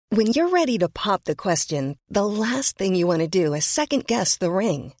When you're ready to pop the question, the last thing you want to do is second-guess the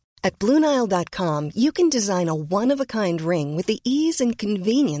ring. At BlueNile.com, you can design a one-of-a-kind ring with the ease and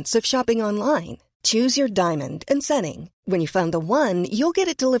convenience of shopping online. Choose your diamond and setting. When you find the one, you'll get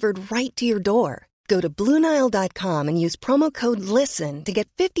it delivered right to your door. Go to BlueNile.com and use promo code LISTEN to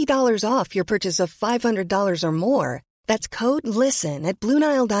get $50 off your purchase of $500 or more. That's code LISTEN at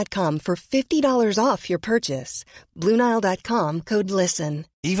BlueNile.com for $50 off your purchase. BlueNile.com, code LISTEN.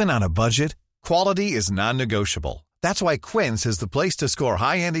 Even on a budget, quality is non-negotiable. That's why Quince is the place to score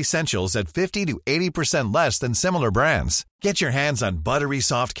high-end essentials at 50 to 80% less than similar brands. Get your hands on buttery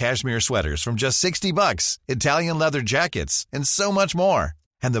soft cashmere sweaters from just $60, Italian leather jackets, and so much more.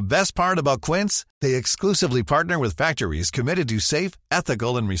 And the best part about Quince, they exclusively partner with factories committed to safe,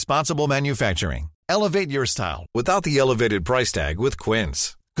 ethical, and responsible manufacturing. Elevate your style without the elevated price tag with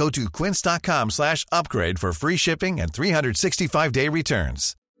Quince. Go to quince.com/upgrade for free shipping and 365-day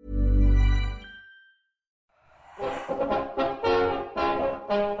returns.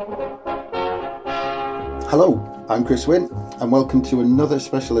 Hello, I'm Chris Wynn, and welcome to another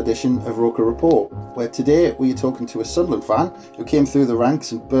special edition of Roker Report, where today we are talking to a Sunderland fan who came through the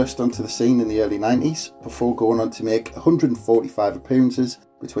ranks and burst onto the scene in the early 90s before going on to make 145 appearances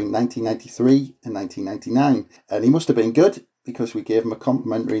between 1993 and 1999. And he must have been good, because we gave him a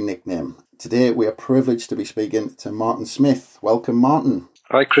complimentary nickname. Today we are privileged to be speaking to Martin Smith. Welcome, Martin.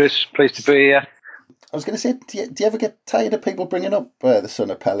 Hi Chris, pleased to be here. I was going to say, do you ever get tired of people bringing up the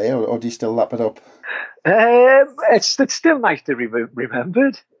son of Pele, or do you still lap it up? It's still nice to be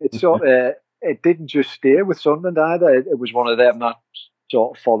remembered. It's sort of, it didn't just stay with Sunderland either. It was one of them that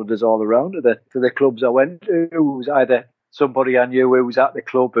sort of followed us all around to the clubs I went to. It was either somebody I knew who was at the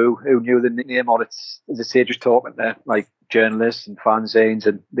club who knew the nickname, or it's, as I say, just talking to like journalists and fanzines,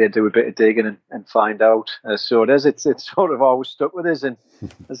 and they do a bit of digging and find out. So it is. It's sort of always stuck with us. And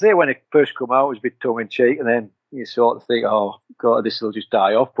as I say, when it first come out, it was a bit tongue in cheek, and then you sort of think, oh God, this will just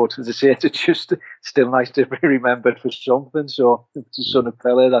die off. But as I say, it's just still nice to be remembered for something. So if it's the son of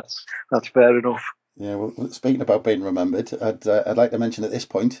Pele, that's fair enough. Yeah, well, speaking about being remembered, I'd like to mention at this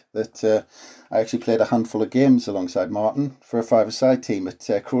point that I actually played a handful of games alongside Martin for a five-a-side team at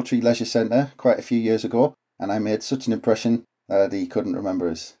Crowtree Leisure Centre quite a few years ago, and I made such an impression that he couldn't remember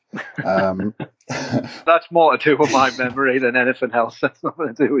us. That's more to do with my memory than anything else. That's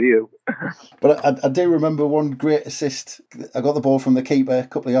nothing to do with you. But I do remember one great assist. I got the ball from the keeper a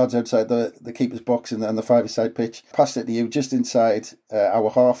couple of yards outside the keeper's box and the five-a-side pitch, passed it to you just inside our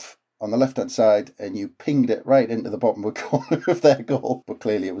half on the left-hand side, and you pinged it right into the bottom corner of their goal. But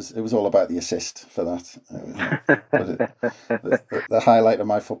clearly it was all about the assist for that. The highlight of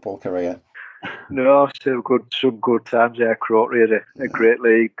my football career. No, still some good times there. Crowtree had a great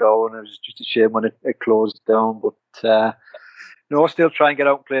league going. It was just a shame when it closed down. But no, I still try and get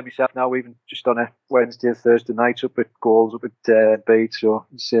out and play myself now, even just on a Wednesday or Thursday nights up at Goals, up at Beat. So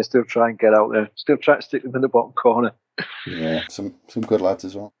I still try and get out there. Still try to stick them in the bottom corner. Yeah, some good lads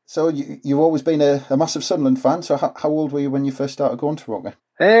as well. So you've always been a massive Sunderland fan. So how old were you when you first started going to Roker?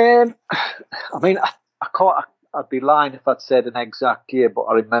 I mean, I'd be lying if I'd said an exact year, but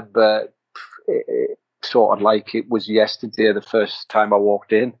I remember it sort of like it was yesterday the first time I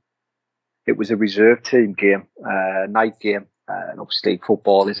walked in. It was a reserve team game, night game, and obviously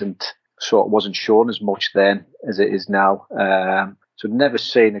football wasn't shown as much then as it is now. So never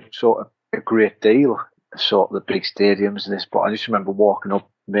seen a great deal of the big stadiums and this, but I just remember walking up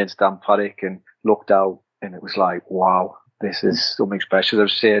Main Stand Paddock and looked out, and it was like, wow, this is something special. I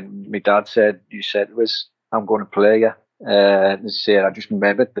was saying, my dad said, you said it was, I'm going to play you. I just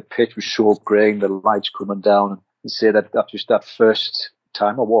remembered the pitch was so green, the lights coming down, and say that that first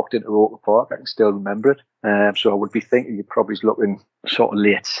time I walked into Roker Park, I can still remember it. So I would be thinking you're probably looking sort of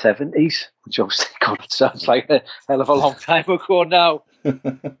late 70s, which obviously God, it sounds like a hell of a long time ago now.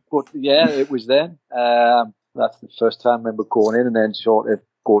 But yeah, it was then. That's the first time I remember going in, and then sort of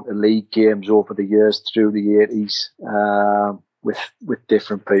going to league games over the years through the 80s. With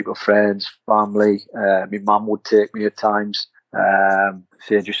different people, friends, family. My mum would take me at times.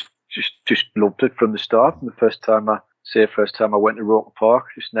 So just loved it from the start. And the first time I went to Roker Park,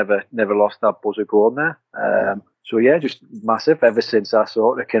 just never lost that buzz of going there. So yeah, just massive ever since I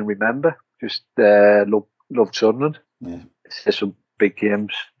can remember. Just loved Sunderland. Yeah. There's some big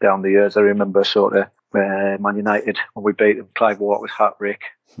games down the years. I remember Man United when we beat them. Clive Walker's hat-trick,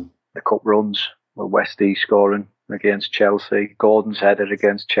 the cup runs with Westie scoring against Chelsea, Gordon's header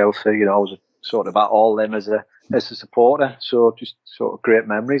against Chelsea. You know, I was sort of at all them as a supporter. So just sort of great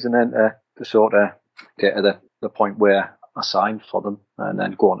memories, and then to sort of get to the point where I signed for them, and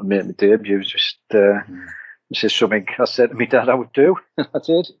then go on to make my debut was just This is something I said to my dad I would do. I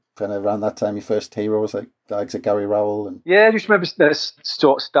did. Kind of around that time, your first heroes like the likes of Gary Rowell and I just remember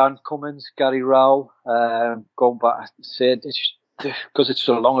Stan Cummins, Gary Rowell. Going back, I said because it's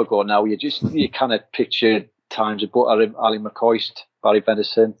so long ago now. You kind of picture times of Ali McCoist, Barry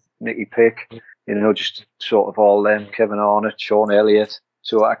Benderson, Nicky Pick. Just sort of all them, Kevin Arnott, Sean Elliott.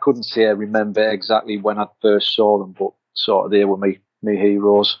 So I couldn't say I remember exactly when I first saw them, but sort of they were my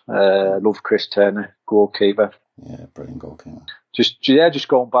heroes. Love Chris Turner, goalkeeper. Yeah, brilliant goalkeeper. Just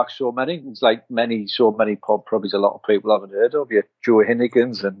going back so many. It's like so many probably a lot of people haven't heard of. You Joe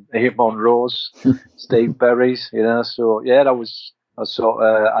Hinnigans and Ian Monroe's, Steve Berry's, So yeah, I sort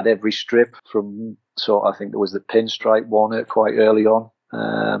of at every strip from I think there was the pinstripe one quite early on.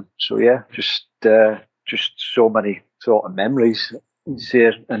 So yeah, just so many sort of memories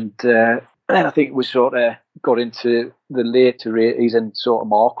here, and I think it was sort of got into the later 80s, and sort of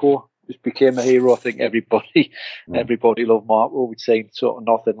Marco just became a hero. I think everybody loved Marco. We'd seen sort of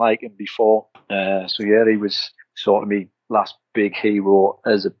nothing like him before. So yeah, he was sort of my last big hero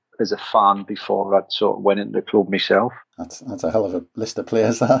as a fan before I sort of went into the club myself. That's a hell of a list of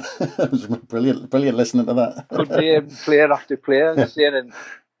players. That it was brilliant listening to that. Could be player after player, and as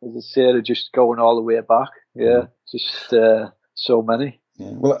I say, just going all the way back. Yeah, just so many.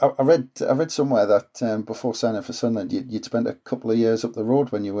 Yeah. Well, I read somewhere that before signing for Sunderland, you'd spent a couple of years up the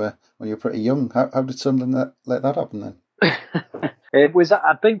road when you were pretty young. How did Sunderland let that happen then?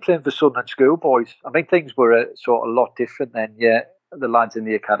 I'd been playing for Sunderland schoolboys. I mean, things were sort of a lot different then. Yeah, the lads in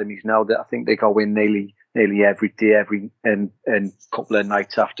the academies now, that I think they go in nearly every day, and couple of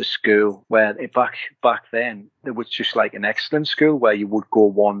nights after school. Where back then there was just like an excellent school where you would go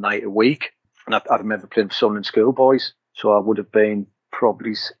one night a week. And I remember playing for Sunderland schoolboys, so I would have been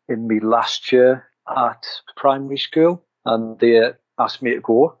probably in my last year at primary school, and they asked me to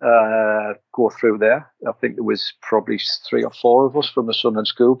go through there. I think there was probably 3 or 4 of us from the Sunderland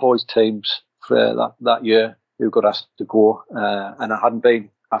schoolboys teams for that year who got asked to go, and I hadn't been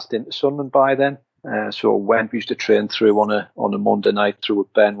asked into Sunderland by then. So when we used to train through on a Monday night through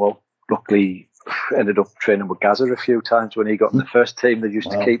with Benwell, luckily ended up training with Gazza a few times when he got in the first team. They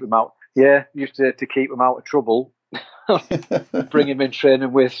used to keep him out. Yeah, used to keep him out of trouble. Bring him in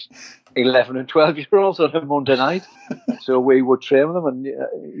training with 11 and 12-year-olds on a Monday night. So we would train with them, and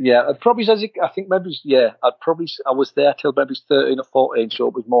I was there till maybe 13 or 14. So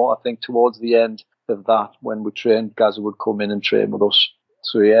it was more, I think, towards the end of that when we trained. Gazza would come in and train with us.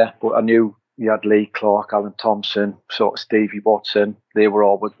 So yeah, but I knew you had Lee Clark, Alan Thompson, sort of Stevie Watson. They were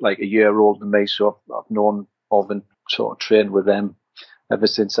all like a year older than me, so I've known of and sort of trained with them ever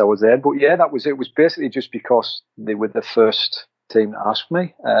since I was there. But yeah, it was basically just because they were the first team to ask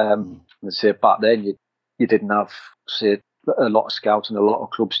me. And say back then you didn't have, say, a lot of scouts and a lot of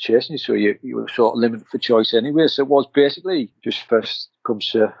clubs chasing you, so you were sort of limited for choice anyway. So it was basically just first come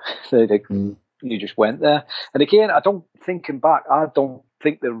to you just went there. And again, thinking back, I don't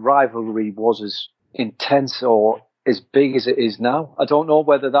think the rivalry was as intense or as big as it is now. I don't know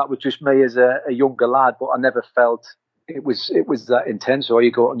whether that was just me as a younger lad, but I never felt it was that intense. Or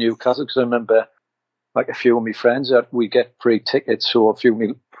you go to Newcastle, because I remember like a few of my friends that we get free tickets. So a few of my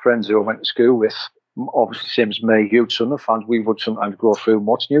friends who I went to school with, obviously same as me, huge Sunderland fans, we would sometimes go through and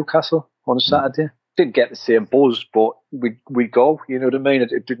watch Newcastle on a Saturday. Didn't get the same buzz, but we'd go, you know what I mean?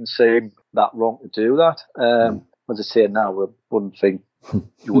 It didn't seem that wrong to do that. As I say now, you wouldn't think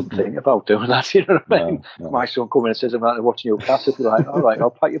about doing that, you know what I mean? No. My son coming and says, I'm out watching Newcastle, you're like, all right, I'll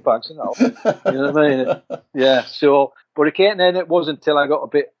pack your bags and out. You know what I mean? Yeah, so, but again, then it wasn't until I got a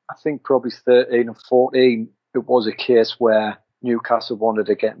bit, I think probably 13 or 14, it was a case where Newcastle wanted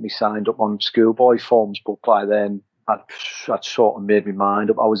to get me signed up on schoolboy forms, but by then I'd sort of made my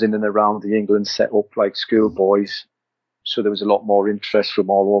mind up. I was in and around the England set up like schoolboys, so there was a lot more interest from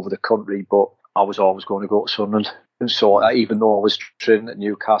all over the country, but I was always going to go to Sunderland. And so even though I was training at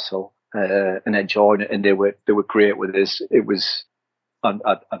Newcastle and enjoying it, and they were great with this, it was, and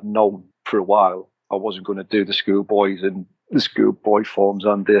I'd known for a while I wasn't going to do the schoolboys and the schoolboy forms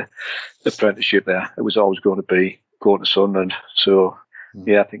and the apprenticeship there. It was always going to be going to Sunderland. So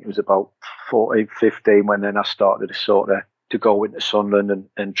yeah, I think it was about 14, 15 when then I started to go into Sunderland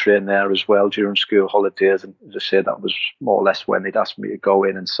and train there as well during school holidays. And as I said, that was more or less when they'd asked me to go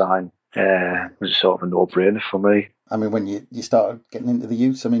in and sign. It was sort of a no-brainer for me. I mean, when you started getting into the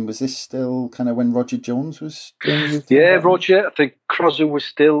youth, I mean, was this still kind of when Roger Jones was doing the youth? Yeah, Roger. I think Crosser was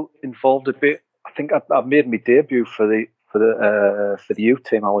still involved a bit. I think I made my debut for the youth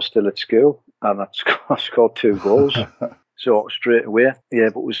team. I was still at school, and I scored 2 goals. So straight away, yeah.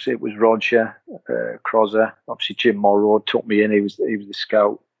 But it was Roger, Crosser. Obviously, Jim Morrow took me in. He was the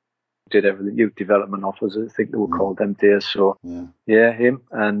scout. did everything, youth development officers, I think they were called them days. So, yeah him.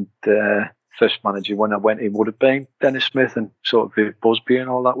 And first manager when I went in would have been Dennis Smith and sort of Viv Busby and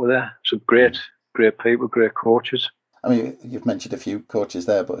all that were there. So great people, great coaches. I mean, you've mentioned a few coaches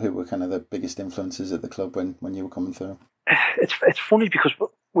there, but who were kind of the biggest influences at the club when you were coming through? It's funny because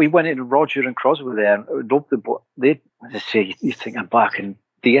we went in, Roger and Crosby were there, and I loved them, but you thinking back, and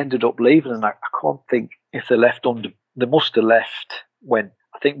they ended up leaving, and I can't think if they left they must have left when,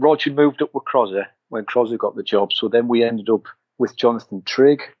 I think Roger moved up with Crosby when Crosby got the job, so then we ended up with Jonathan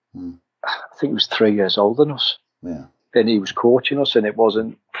Trigg. I think he was 3 years older than us. Yeah. And he was coaching us, and that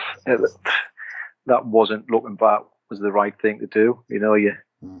wasn't, looking back, was the right thing to do. You know,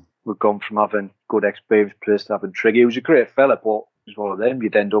 we've gone from having good experienced players to having Trigg. He was a great fella, but he was one of them.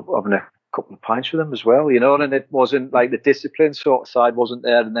 You'd end up having a couple of pints with him as well, you know, and it wasn't like the discipline sort of side wasn't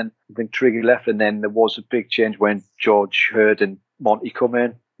there. And then I think Trigg left, and then there was a big change when George Hurd and Monty come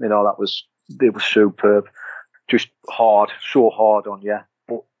in. You know, they were superb. Just so hard on you.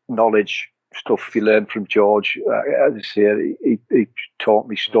 But knowledge, stuff you learn from George, as I say, he taught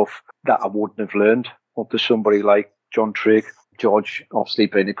me stuff that I wouldn't have learned under somebody like John Trigg. George, obviously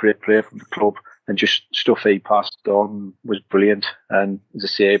being a great player from the club, and just stuff he passed on was brilliant. And as I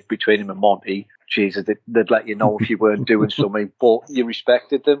say, between him and Monty, Jesus, they'd let you know if you weren't doing something, but you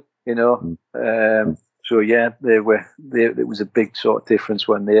respected them, you know. So yeah, it was a big sort of difference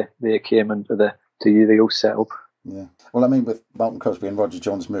when they came into the youth setup. Yeah. Well, I mean, with Malcolm Crosby and Roger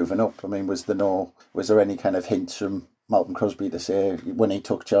Jones moving up, I mean, was there any kind of hints from Malcolm Crosby to say, when he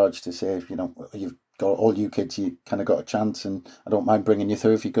took charge, to say, you know, you've got all you kids, you kind of got a chance, and I don't mind bringing you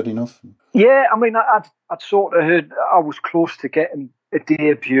through if you're good enough? Yeah, I mean, I'd sort of heard I was close to getting a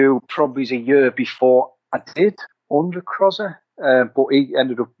debut probably a year before I did under Crosby, but he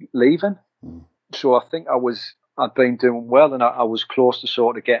ended up leaving. So I think I'd been doing well, and I was close to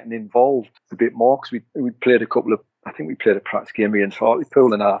sort of getting involved a bit more, because we played I think we played a practice game against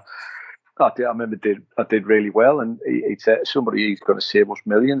Hartlepool, and I remember I did really well, and he said he's going to save us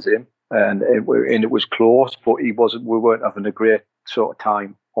millions, him, and it was close, but we weren't having a great sort of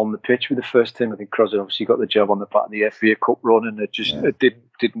time on the pitch with the first team. I think Crosby obviously got the job on the back of the FA Cup run, and it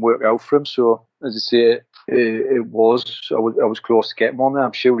didn't work out for him. So as I say, I was close to getting on there.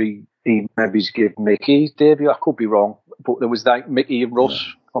 I'm sure he maybe gave Mickey his debut. I could be wrong, but there was like Mickey and Russ,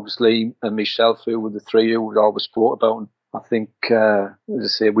 obviously, and myself, who were the three who would always spoke about. And I think, as I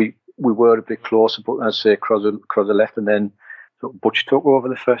say, we were a bit closer, but as I say, Crosby left, and then sort of Butch took over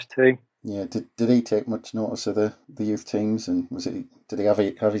the first team. Yeah, did he take much notice of the youth teams, and did he have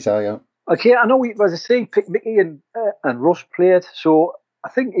his eye out? Okay, I know. As I say, Mickey and Russ played, so I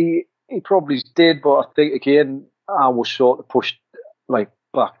think he probably did, but I think again I was sort of pushed like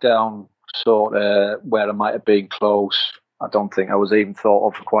back down, sort of where I might have been close. I don't think I was even thought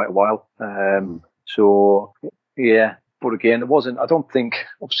of for quite a while. So yeah, but again, it wasn't. I don't think.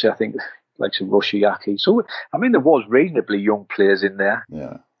 Obviously, I think like some Rushiaki. So I mean, there was reasonably young players in there.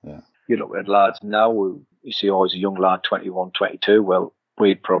 Yeah. You look at lads now, you see always a young lad, 21, 22. Well,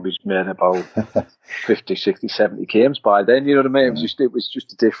 we'd probably made about 50, 60, 70 games by then. You know what I mean? It was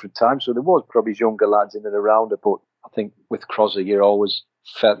just a different time. So there was probably younger lads in and around it. But I think with Crosby, you always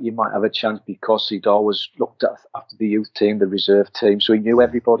felt you might have a chance because he'd always looked at after the youth team, the reserve team. So he knew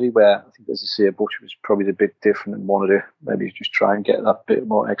everybody, where I think, as I say, Butch was probably a bit different and wanted to maybe just try and get that bit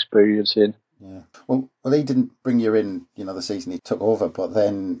more experience in. Yeah. Well, he didn't bring you in, you know, the season he took over, but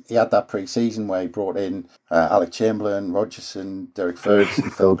then he had that pre-season where he brought in Alec Chamberlain, Rogerson, Derek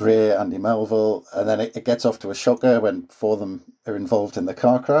Ferguson, Phil Gray, Andy Melville, and then it gets off to a shocker when four of them are involved in the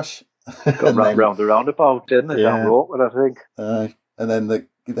car crash. Got round the roundabout, didn't it? Yeah. Down Rockwood, I think. And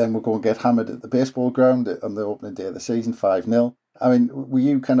then we'll go and get hammered at the baseball ground on the opening day of the season, 5-0. I mean, were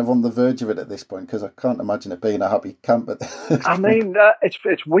you kind of on the verge of it at this point? Because I can't imagine it being a happy camp at this I mean,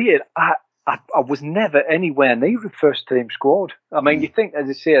 it's weird. I was never anywhere near the first team squad. I mean, you think, as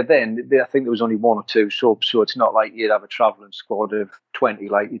I say, then I think there was only one or two subs, so it's not like you'd have a travelling squad of 20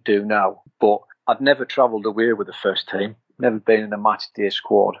 like you do now. But I'd never travelled away with the first team, never been in a match day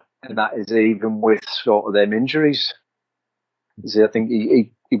squad, and that is even with sort of them injuries. I think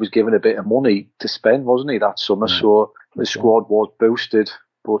he was given a bit of money to spend, wasn't he, that summer? So the squad was boosted,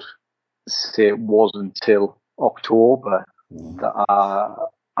 but say it wasn't until October that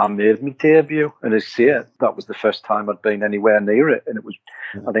I made my debut, and as I say, that was the first time I'd been anywhere near it, and it was,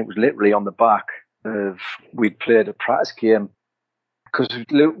 I think it was literally on the back of, we'd played a practice game, because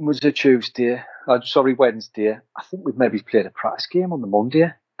Luton was a Wednesday. I think we'd maybe played a practice game on the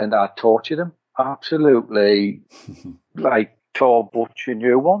Monday, and I tortured him, absolutely, like tall, butch, a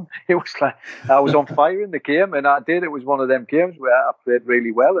new one. It was like I was on fire in the game, and I did. It was one of them games where I played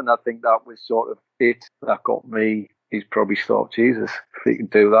really well, and I think that was sort of it that got me. He's probably thought, Jesus, if he can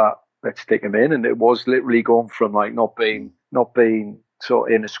do that, let's stick him in. And it was literally going from like not being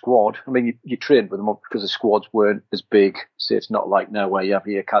sort of in a squad. I mean, you trained with them because the squads weren't as big. So it's not like now where you have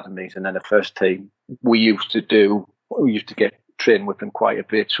the academies and then the first team. We used to get trained with them quite a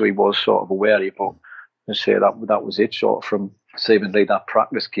bit, so he was sort of aware of it. And say that was it, sort of from seemingly that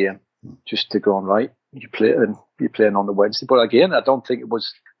practice game, just to go on right. You're playing on the Wednesday, but again, I don't think it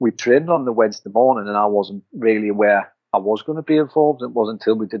was. We trained on the Wednesday morning, and I wasn't really aware I was going to be involved. It wasn't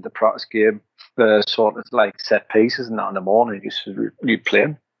until we did the practice game, sort of like set pieces and that in the morning. You'd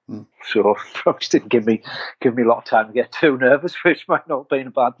play. So probably didn't give me a lot of time to get too nervous, which might not have been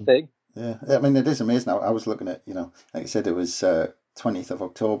a bad thing. Yeah, I mean, it is amazing. I was looking at, like I said, it was 20th of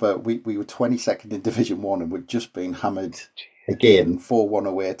October. We were 22nd in Division 1 and we'd just been hammered again 4-1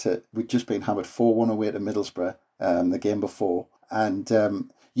 away to. We'd just been hammered 4-1 away to Middlesbrough the game before, and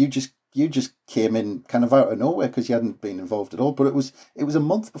you just came in kind of out of nowhere because you hadn't been involved at all. But it was a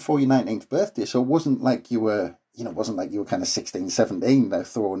month before your 19th birthday, so it wasn't like you were kind of 16, 17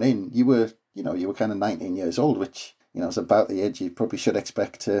 thrown in. You were kind of 19 years old, which is about the age you probably should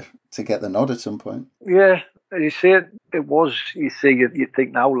expect to get the nod at some point. Yeah, you see it was. You see, you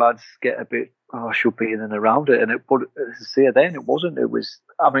think now lads get a bit. Oh, I should be in and around it, but as I say, then it wasn't. It was.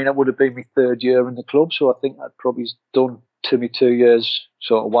 I mean, it would have been my third year in the club, so I think I'd probably done to me 2 years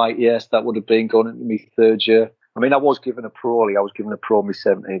sort of white. Yes, that would have been going into my third year. I mean, I was given a pro my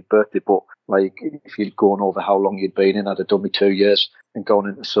 17th birthday, but like if you'd gone over how long you'd been in, I'd have done me 2 years and gone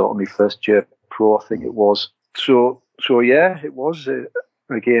into sort of my first year pro, I think it was. So yeah, it was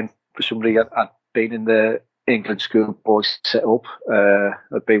again for somebody I'd been in the England schoolboys set up.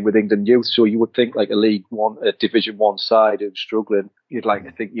 I'd been with England youth, so you would think like a Division 1 side who's struggling, you'd like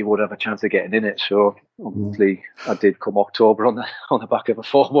to think you would have a chance of getting in it. So obviously I did come October on the back of a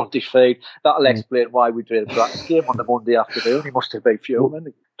 4-1 defeat. That'll explain why we did a practice game on the Monday afternoon. He must have been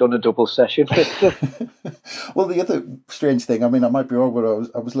fuming. Done a double session. Well, the other strange thing, I mean, I might be wrong, but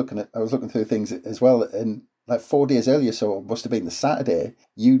I was looking through things as well, and like 4 days earlier, so it must have been the Saturday,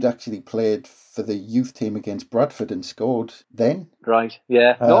 you'd actually played for the youth team against Bradford and scored then. Right,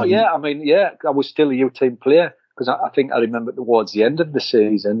 yeah. I mean, yeah, I was still a youth team player because I think I remember towards the end of the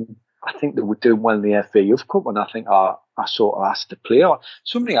season, I think they were doing well in the FA Youth Cup, and I think I sort of asked to play.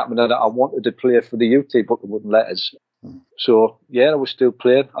 Something happened that I wanted to play for the youth team, but they wouldn't let us. So, yeah, I was still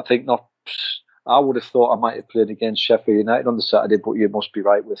playing. I think not. I would have thought I might have played against Sheffield United on the Saturday, but you must be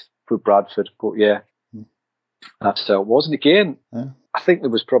right with Bradford. But yeah, that's how it was. And again, I think there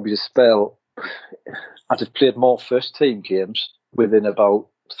was probably a spell. I'd have played more first team games within about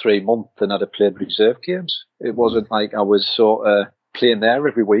 3 months than I'd have played reserve games. It wasn't like I was sort of playing there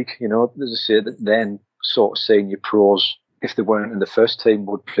every week. As I say, that then sort of senior pros, if they weren't in the first team,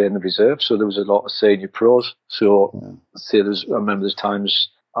 would play in the reserve. So there was a lot of senior pros. So I remember there's times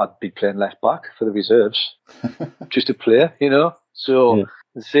I'd be playing left back for the reserves just to play, So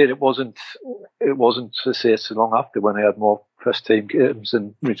I say it wasn't to say so long after when I had more first team games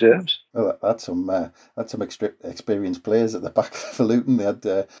and reserves. Well, that's some experienced players at the back for Luton. They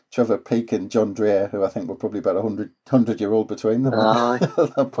had Trevor Peake and John Dreyer, who I think were probably about 100-year-old between them at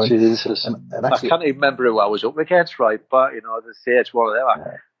that point. Jesus. And actually, I can't even remember who I was up against, right? But, as I say, it's one of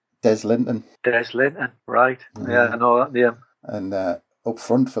them. Des Linton, right. Yeah, I know that name. And up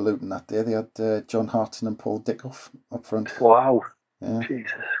front for Luton that day, they had John Hartson and Paul Dickoff up front. Wow. Yeah.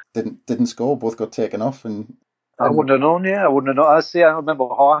 Jesus. Didn't score, both got taken off. And I wouldn't have known, I wouldn't have known. I remember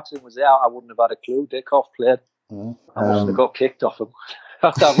Hartson was out, I wouldn't have had a clue. Dickoff played. I must have got kicked off him.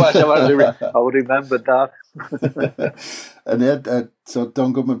 I would remember that. And then, so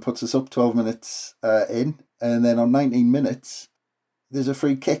Don Goodman puts us up 12 minutes in, and then on 19 minutes, there's a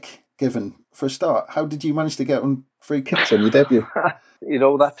free kick given for a start. How did you manage to get on free kicks on your debut?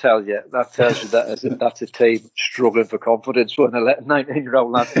 That tells you that that's a team struggling for confidence when they let a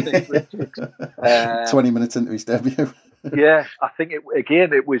 19-year-old lad take free kicks. 20 minutes into his debut. Yeah, I think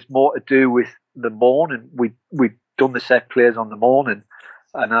it was more to do with the morning. We'd done the set plays on the morning,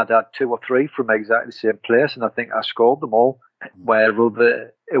 and I'd had 2 or 3 from exactly the same place, and I think I scored them all. Where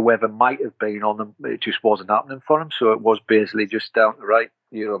whoever might have been on them, it just wasn't happening for them. So it was basically just down to right,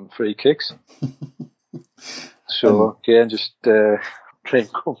 you're on free kicks. So again, just dream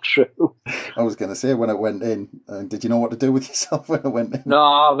come true. I was going to say, when it went in, did you know what to do with yourself when it went in? No,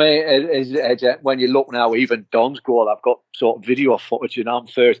 I mean, when you look now, even Don's goal, I've got sort of video footage, and I'm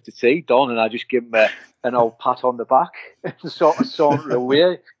first to see Don, and I just give him an old pat on the back and sort of saunter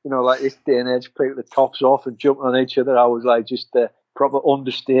away. Like this day and age, people the tops off and jumping on each other. I was like just a proper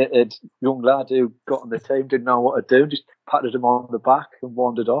understated young lad who got on the team, didn't know what to do, just patted him on the back and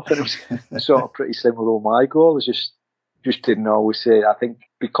wandered off. And it was sort of pretty similar to my goal. It was just didn't always say. I think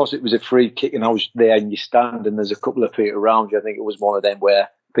because it was a free kick and I was there and you stand and there's a couple of people around you, I think it was one of them where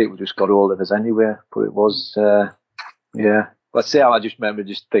people just got hold of us anyway. But it was, Let's say I just remember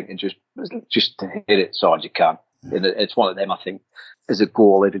just thinking just to hit it as hard as you can. And it's one of them, I think, as a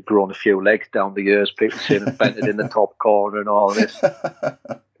goal, it had grown a few legs down the years. People saying it bent it in the top corner and all this.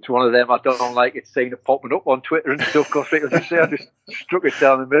 It's one of them I don't like it seeing it popping up on Twitter and stuff, because people just say I just struck it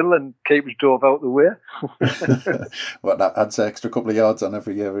down the middle and keepers drove out the way. Well, that adds an extra couple of yards on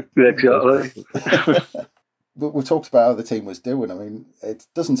every year. Exactly. But we talked about how the team was doing. I mean, it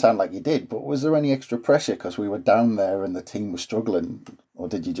doesn't sound like you did, but was there any extra pressure because we were down there and the team was struggling? Or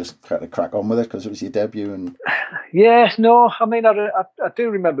did you just kind of crack on with it because it was your debut? And Yes, no. I mean, I do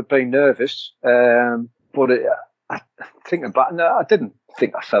remember being nervous, but thinking back, no, I didn't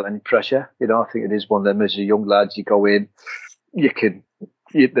think I felt any pressure. I think it is one of them as a young lad, you go in,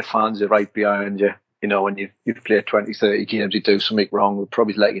 the fans are right behind you. When you've played 20, 30 games, you do something wrong, they'll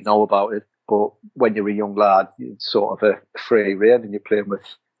probably let you know about it. But when you're a young lad, it's sort of a free rein and you're playing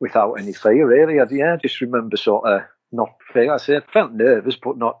without any fear, really. I just remember sort of not feeling. I felt nervous,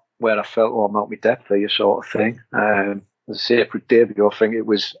 but not where I felt, I'm out my depth here, sort of thing. As I say, for debut, I think it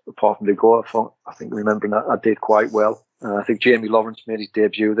was, apart from the goal, I think remembering that I did quite well. I think Jamie Lawrence made his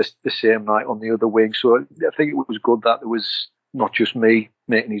debut the same night on the other wing. So I think it was good that there was not just me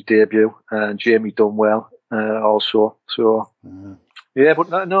making his debut, and Jamie done well also. So... Yeah,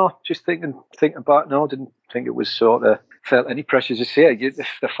 but no, just thinking back, no, I didn't think it was sort of felt any pressures to say.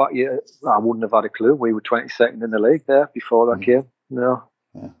 The fact I wouldn't have had a clue. We were 22nd in the league there before that game. No.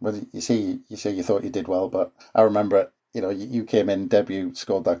 Yeah. Well, you say you thought you did well, but I remember you came in, debut,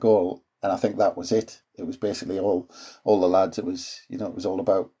 scored that goal, and I think that was it. It was basically all the lads. It was it was all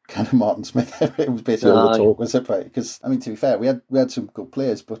about kind of Martin Smith. It was basically all the talk was about. Because I mean, to be fair, we had some good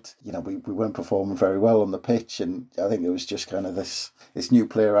players, but we weren't performing very well on the pitch, and I think it was just kind of this new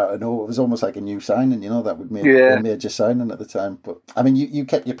player out of nowhere. It was almost like a new signing, that would make a major signing at the time. But I mean, you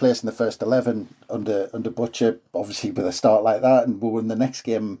kept your place in the first 11 under Butcher, obviously with a start like that, and we won the next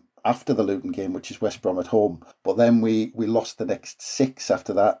game after the Luton game, which is West Brom at home. But then we lost the next 6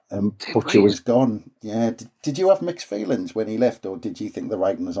 after that, and Butcher was gone. Yeah, did you have mixed feelings when he left, or did you think the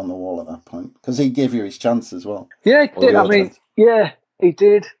writing was on the wall at that point? Because he gave you his chance as well. Yeah, he did. I mean, he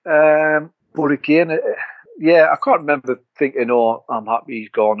did. But again, I can't remember thinking, "Oh, I'm happy he's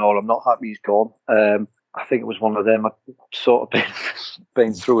gone," or "I'm not happy he's gone." I think it was one of them. I'd sort of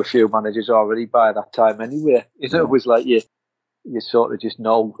been through a few managers already by that time anyway. It was like you sort of just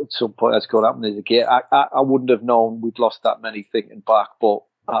know at some point that's going to happen. Again, I wouldn't have known we'd lost that many thinking back, but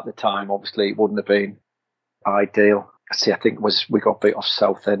at the time, obviously, it wouldn't have been ideal. I think we got beat off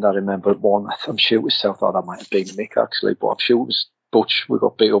Southend. I remember one. I'm sure it was Southend. That might have been Mick actually, but I'm sure it was Butch. We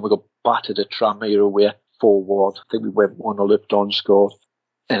got beat up. We got battered at Tranmere away forward. I think we went 1-0 up. Don scored,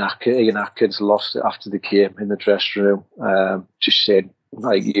 and Ian Atkins lost it after the game in the dressing room. Just saying,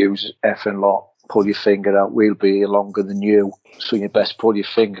 like, use effing lot. Pull your finger out, we'll be here longer than you, so you best pull your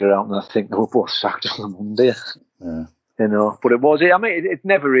finger out. And I think they were both sacked on the Monday. Yeah. But it was, I mean, it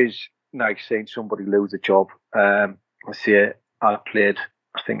never is nice seeing somebody lose a job. I played,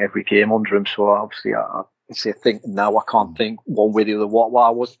 I think, every game under him, so obviously I think now I can't think one way or the other what I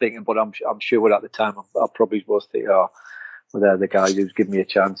was thinking, but I'm sure at the time I probably was thinking, well, they're the guy who's given me a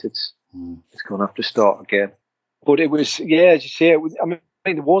chance. It's going to have to start again. But it was, as you say, it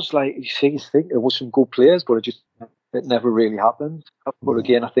was like, you think there was some good players, but it never really happened. But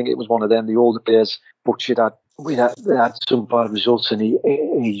again, I think it was one of them, the older players, Butcher they had some bad results, and he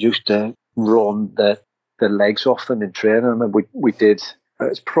used to run the legs off them in training. I mean, we did,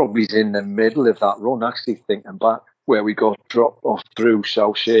 it's probably in the middle of that run, actually, thinking back, where we got dropped off through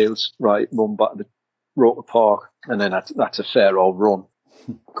South Shields, right, run back to the Roker Park, and then that's a fair old run.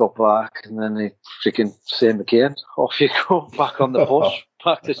 Got back, and then they freaking same again. Off you go, back on the bus,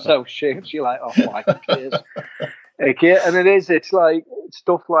 back to South Shields. You're like, oh my days. Okay, and it's like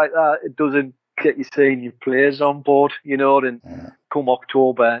stuff like that. It doesn't get you seeing your players on board, and come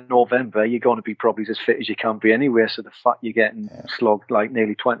October, November, you're going to be probably as fit as you can be anyway. So the fact you're getting slogged like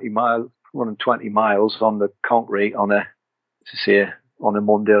nearly 20 miles, running 20 miles on the concrete on a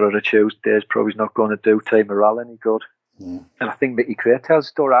Monday or a Tuesday is probably not going to do team morale any good. Yeah. And I think Mickey Cray tells the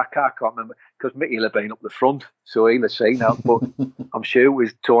story. I can't remember, because Mickey will have been up the front, so he'll have seen that. But I'm sure it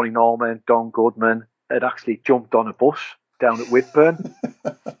was Tony Norman, Don Goodman had actually jumped on a bus down at Whitburn.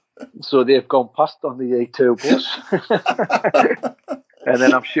 So they've gone past on the E2 bus. And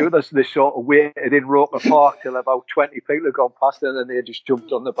then I'm sure they sort of waited in Roker Park till about 20 people had gone past, and then they just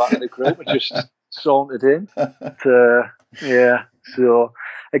jumped on the back of the group and just sauntered in. Yeah. So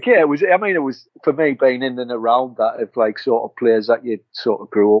again, it was for me being in and around that, of like sort of players that you sort of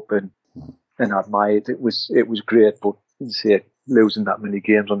grew up and admired. It was great, but losing that many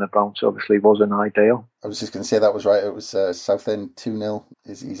games on the bounce obviously wasn't ideal. I was just going to say that was right. It was Southend 2-0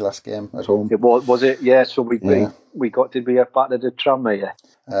 his last game at home. It was it? Yeah. So we got, did we have battered the Tranmere?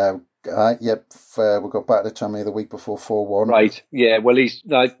 Yep. We got back to Tranmere the week before 4-1. Right. Yeah. Well,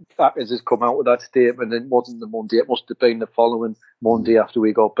 Ackers has come out with that statement. It wasn't the Monday. It must have been the following Monday after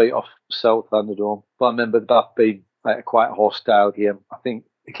we got beat off Southend at home. But I remember that being like quite a hostile game. I think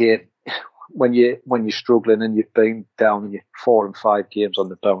again, when you're struggling and you've been down in your 4 and 5 games on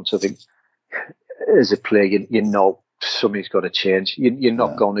the bounce, I think as a player, you know something's got to change. You're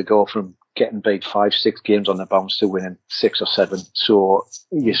not going to go from getting beat 5-6 games on the bounce to winning 6 or 7. So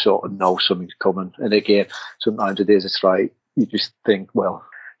you sort of know something's coming. And again, sometimes it is, it's right. You just think, well,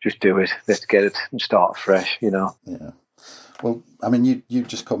 just do it. Let's get it and start fresh, you know. Yeah. Well, I mean, you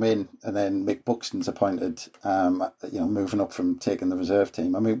just come in, and then Mick Buxton's appointed, moving up from taking the reserve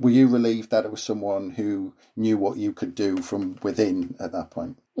team. I mean, were you relieved that it was someone who knew what you could do from within at that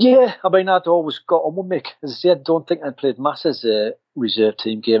point? Yeah, I mean, I'd always got on with Mick. As I said, I don't think I'd played masses reserve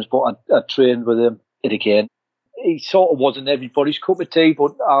team games, but I'd trained with him. And again, he sort of wasn't everybody's cup of tea,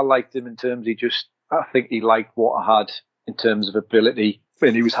 but I liked him in terms I think he liked what I had in terms of ability,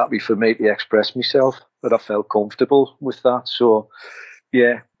 and he was happy for me to express myself, but I felt comfortable with that. So,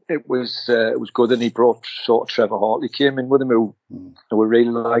 yeah, it was good. And he brought sort of Trevor Hartley came in with him, who we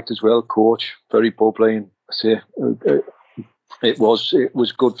really liked as well. Coach, very bubbly, and I say it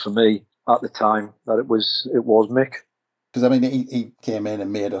was good for me at the time that it was Mick. Because, I mean, he came in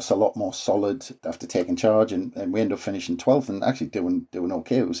and made us a lot more solid after taking charge, and we ended up finishing 12th and actually doing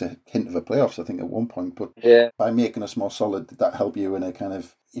okay. It was a hint of a playoffs, I think, at one point. But by making us more solid, did that help you in a kind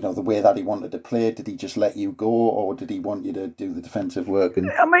of, the way that he wanted to play? Did he just let you go, or did he want you to do the defensive work?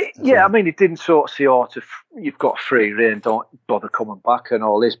 I mean, it didn't sort of say, you've got free rein, don't bother coming back and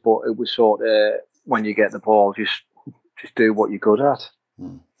all this, but it was sort of, when you get the ball, just do what you're good at.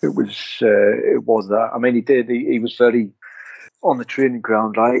 It was that. I mean, he was very on the training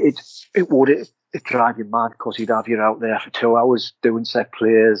ground, right? It would drive you mad, because he'd have you out there for 2 hours doing set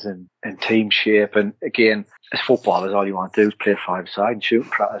players and team shape. And again, as footballers, all you want to do is play 5-a-side and shoot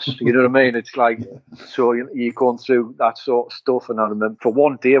practice. You know what I mean? It's like, so you're going through that sort of stuff. And I remember for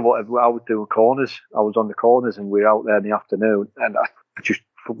one day, whatever, I was doing corners. I was on the corners, and we were out there in the afternoon, and I just,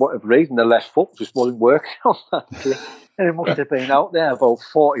 for whatever reason, the left foot just wasn't working on that day. And it must have been out there about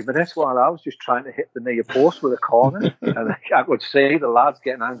 40 minutes while I was just trying to hit the near post with a corner. And I could see the lads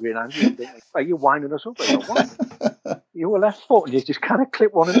getting angry. Thinking, are you winding us up? I go, what? You were left foot and you just kind of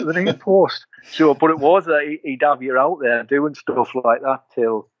clip one into the near post. So, but it was that he'd have you out there doing stuff like that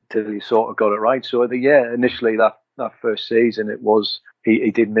till you sort of got it right. So, initially that first season, it was,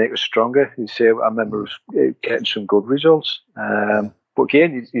 he did make us stronger. I remember us getting some good results. But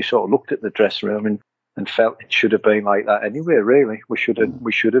again, you sort of looked at the dressing room and felt it should have been like that anyway. Really, we should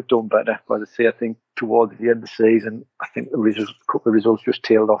have done better. But I think towards the end of the season, I think a couple of results just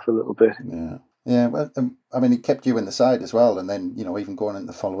tailed off a little bit. Yeah. Well, I mean, he kept you in the side as well, and then even going into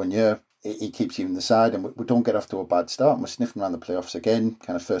the following year, he keeps you in the side, and we don't get off to a bad start. And we're sniffing around the playoffs again,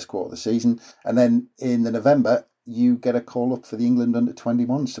 kind of first quarter of the season, and then in the November, you get a call up for the England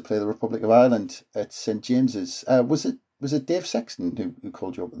under-21s to play the Republic of Ireland at St James's. Was it Dave Sexton who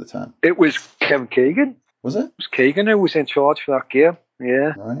called you up at the time? It was Kevin Keegan. Was it? It was Keegan who was in charge for that game.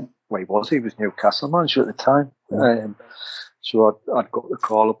 Yeah. Right. Well, he was Newcastle manager at the time. So I'd got the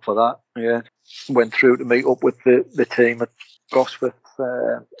call up for that. Yeah. Went through to meet up with the team at Gosforth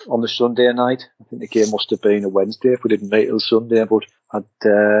on the Sunday night. I think the game must have been a Wednesday if we didn't meet till Sunday, but had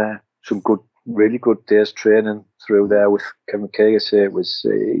some really good days training through there with Kevin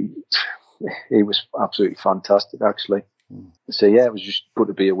Keegan. He was absolutely fantastic, actually. So it was just good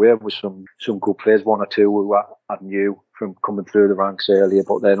to be aware with some good players, one or two who I knew from coming through the ranks earlier,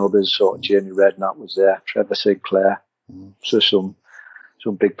 but then others, sort of Jamie Redknapp was there, Trevor Sinclair, so some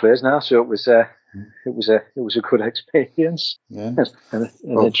big players now. So it was a good experience, and an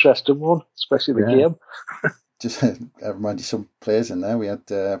interesting one, especially the game. Just remind you some players in there. We had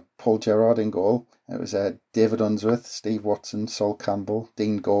Paul Gerrard in goal. It was David Unsworth, Steve Watson, Sol Campbell,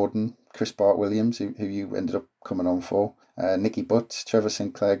 Dean Gordon, Chris Bart Williams, who you ended up coming on for. Nicky Butt, Trevor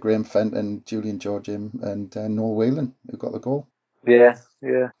Sinclair, Graham Fenton, Julian Georgian, and Noel Whelan, who got the goal. Yeah.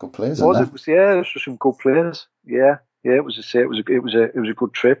 Good players. There was some good players. Yeah. It was a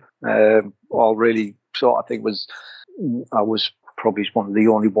good trip. All really sort. I think I was probably one of the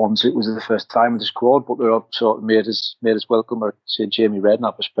only ones. It was the first time with the squad, but they all sort of made us welcome. I'd say Jamie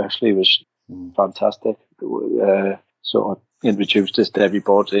Redknapp especially was fantastic. Sort of introduced us to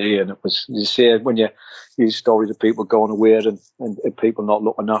everybody, and it was, you see, when you use stories of people going away and people not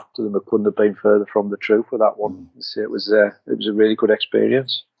looking after them, it couldn't have been further from the truth with that one. So it was a really good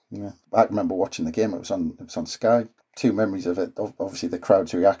experience. Yeah, I remember watching the game. It was on Sky. Two memories of it. Obviously, the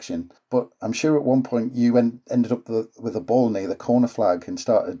crowd's reaction, but I'm sure at one point you ended up with a ball near the corner flag and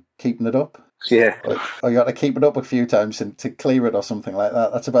started keeping it up. Yeah. Or you had to keep it up a few times to clear it or something like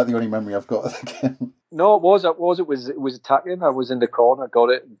that. That's about the only memory I've got of the game. No, it was attacking. I was in the corner, got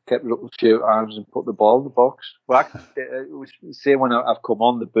it, kept it up a few times and put the ball in the box. But it was the same when I've come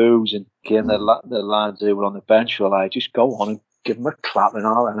on the boos and again the lads who were on the bench were like, just go on and give them a clap and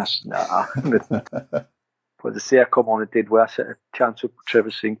all. And I said, nah. But to say I come on and did well, I set a chance up with Trevor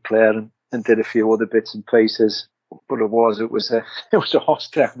Sinclair and did a few other bits and pieces. But it was a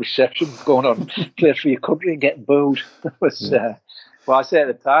hostile reception going on. Play for your country and getting booed. It was. Well, I said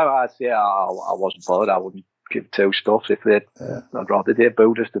at the time, I wasn't bothered. I wouldn't give two stuffs if they'd. I'd rather they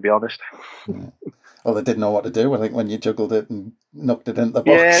booed us, to be honest. Yeah. Well, they didn't know what to do. I think when you juggled it and knocked it into the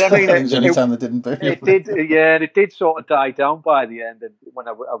box, yeah, I mean, it was the only time they didn't boo. It did, yeah, and it did sort of die down by the end. And when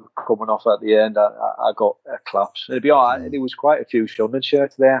I was coming off at the end, I got claps. It'd be all right. There was quite a few Sunderland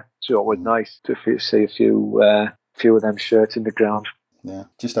shirts there, so it was nice to see a few of them shirts in the ground. Yeah,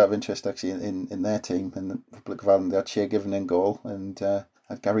 just out of interest, actually, in their team, in the Republic of Ireland, they had Shea Given in goal and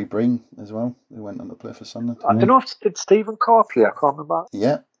had Gary Breen as well, who went on to play for Sunderland. I don't know if did Stephen Carr play. I can't remember.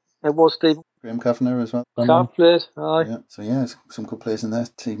 Yeah. It was Stephen. Graham Kavanagh as well. Carr played, aye. Yeah. So, yeah, some good players in their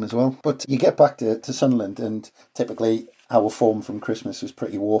team as well. But you get back to Sunderland, and typically our form from Christmas was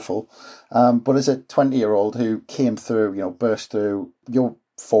pretty woeful. But as a 20-year-old who came through, burst through, your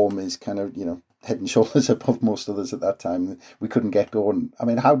form is kind of, head and shoulders above most others at that time. We couldn't get going. I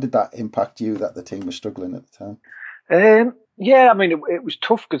mean, how did that impact you that the team was struggling at the time? Yeah, I mean, it was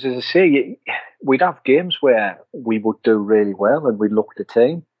tough because, as I say, we'd have games where we would do really well and we'd look at the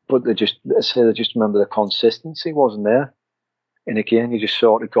team, but they just remember the consistency wasn't there. And again, you just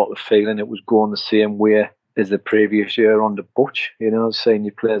sort of got the feeling it was going the same way as the previous year under Butch, seeing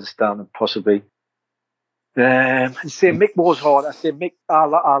your players starting to possibly. Mick was hard.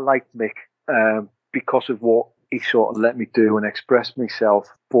 I liked Mick. Because of what he sort of let me do and express myself,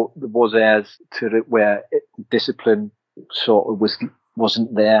 but there was airs to it where discipline sort of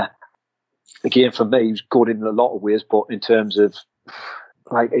wasn't there. Again, for me, he was good in a lot of ways, but in terms of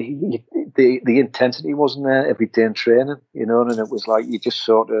like the intensity wasn't there every day in training, and it was like you just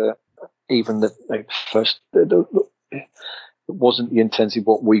sort of even first it wasn't the intensity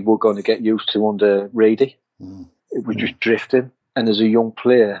what we were going to get used to under Reedy. It was just drifting, and as a young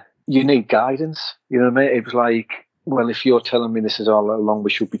player, you need guidance, you know what I mean? It was like, well, if you're telling me this is all along we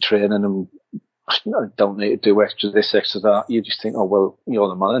should be training and I don't need to do extra this, extra that, you just think, oh, well, you're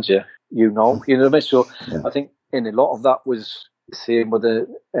the manager, you know what I mean? So yeah. I think in a lot of that was the same with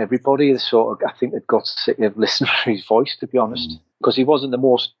everybody. Sort of, I think they'd got sick of listening to his voice, to be honest, because he wasn't the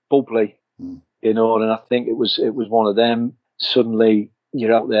most bubbly, and I think it was one of them. Suddenly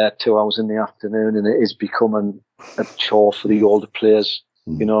you're out there 2 hours in the afternoon and it is becoming a chore for the older players.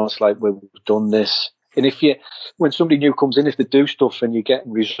 It's like, we've done this. And when somebody new comes in, if they do stuff and you're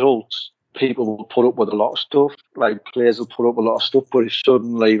getting results, people will put up with a lot of stuff. Like, players will put up with a lot of stuff. But if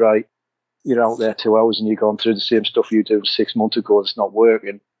suddenly, right, you're out there 2 hours and you're going through the same stuff you did 6 months ago, it's not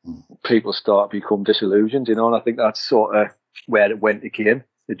working, people start to become disillusioned, and I think that's sort of where it went again.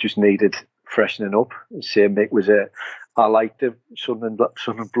 It just needed freshening up. Same Mick was I liked him, Sunderland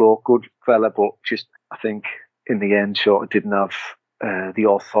bloke, good fella, but just, I think, in the end, sort of didn't have the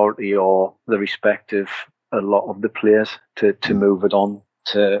authority or the respect of a lot of the players to move it on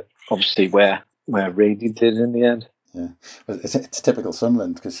to obviously where Reedy did in the end. Yeah, well, it's typical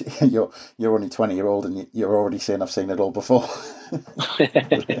Sunderland because you're only 20-year-old and you're already saying I've seen it all before.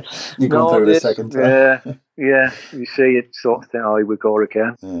 You're going through it a second time. Yeah. You see it sort of thing. Oh, we go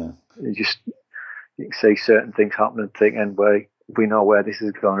again. Yeah. You can see certain things happening, thinking, well, we know where this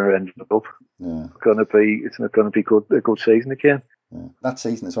is going to end up. Yeah. It's not going to be a good season again. Yeah. That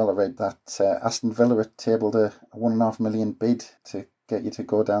season as well, I read that Aston Villa had tabled a $1.5 million bid to get you to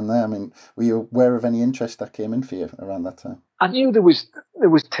go down there. I mean, were you aware of any interest that came in for you around that time? I knew there was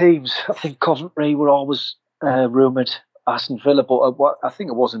teams. I think Coventry were always rumoured. Aston Villa, but I think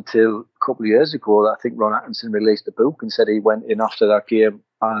it wasn't until a couple of years ago that I think Ron Atkinson released a book and said he went in after that game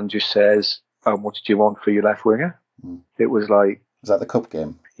and just says, how much do you want for your left winger? It was like... Was that the cup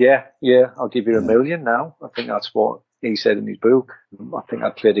game? Yeah, I'll give you $1 million now. I think that's what he said in his book. I think I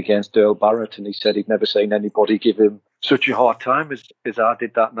played against Earl Barrett and he said he'd never seen anybody give him such a hard time as I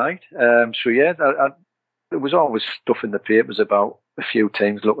did that night. There was always stuff in the papers about a few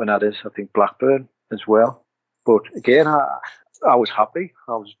teams looking at us. I think Blackburn as well. But again, I was happy.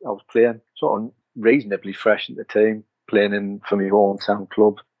 I was playing sort of reasonably fresh in the team, playing for my hometown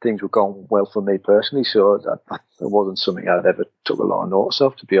club. Things were going well for me personally, so that wasn't something I'd ever took a lot of notice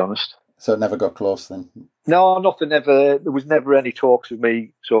of, to be honest. So it never got close then? No, nothing ever. There was never any talks of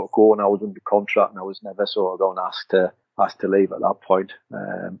me sort of going. I was under contract and I was never sort of going asked to leave at that point.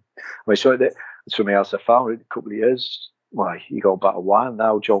 Something else I found in a couple of years, you go back a while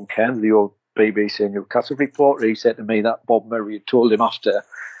now, John Kent, the old BBC Newcastle reporter, he said to me that Bob Murray had told him after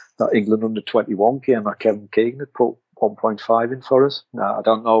that England under-21 game that Kevin Keegan had put 1.5 in for us. Now, I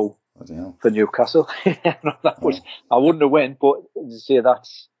don't know for Newcastle. I wouldn't have went, but to say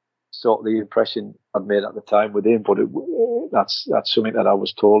that's sort of the impression I'd made at the time with him, but that's something that I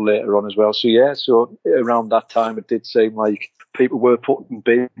was told later on as well. So around that time it did seem like people were putting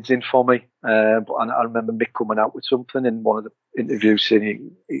bids in for me. But I remember Mick coming out with something in one of the interviews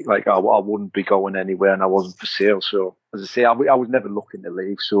saying I wouldn't be going anywhere and I wasn't for sale. So as I say, I was never looking to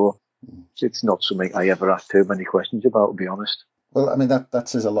leave. So it's not something I ever asked too many questions about, to be honest. Well, I mean, that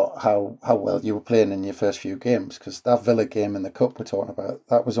says a lot how well you were playing in your first few games, because that Villa game in the Cup we're talking about,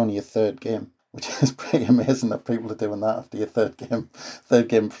 that was only your third game, which is pretty amazing that people are doing that after your third game of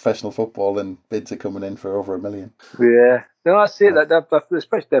professional football and bids are coming in for over $1 million. Yeah. No, I see that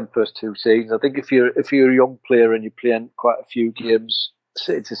especially them first two seasons. I think if you're a young player and you're playing quite a few games,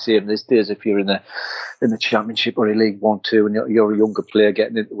 it's the same these days. If you're in the Championship or in League 1, 2, and you're a younger player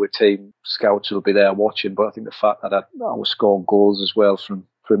getting into a team, scouts will be there watching. But I think the fact that I was scoring goals as well from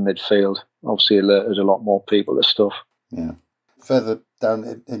midfield obviously alerted a lot more people to stuff. Yeah. Further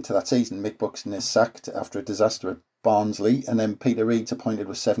down into that season, Mick Buxton is sacked after a disaster at Barnsley, and then Peter Reid's appointed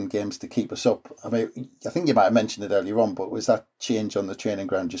with 7 games to keep us up. I mean, I think you might have mentioned it earlier on, but was that change on the training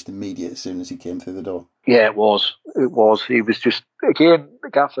ground just immediate as soon as he came through the door? Yeah, it was. He was just, again,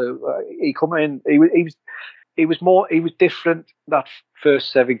 the gaffer, he come in, he was different that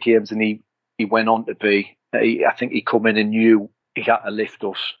first 7 games and he went on to be. I think he come in and knew he had to lift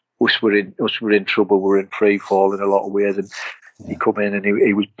us. Us were in trouble, we were in free fall in a lot of ways, and he come in and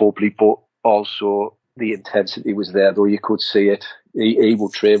he was bubbly, but also the intensity was there, though you could see it. He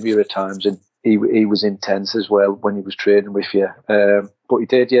would train with you at times, and he was intense as well when he was training with you. But he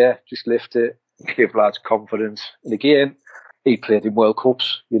did, just lift it, give lads confidence. And again, he played in World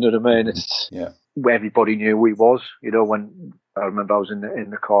Cups, you know what I mean? It's where everybody knew who he was. You know, when I remember I was in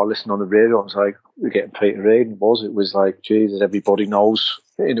the car listening on the radio, I was like, we're getting Peter Reid, and it was like, Jesus, everybody knows.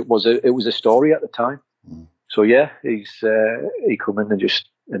 And it was a story at the time. So he come in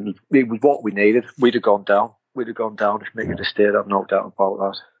and it was what we needed. We'd have gone down if Mick had stayed. I've no doubt about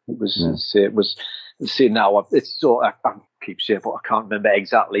that. It was now. It's so I keep saying, but I can't remember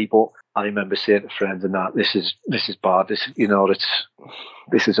exactly. But I remember saying to friends and that this is bad.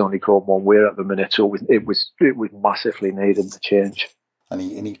 This is only going one way at the minute. So it was massively needed to change. And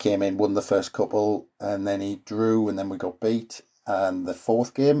he came in, won the first couple, and then he drew, and then we got beat. And the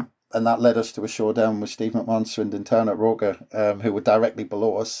 4th game. And that led us to a showdown with Steve McMahon, Swindon Town at Roker, who were directly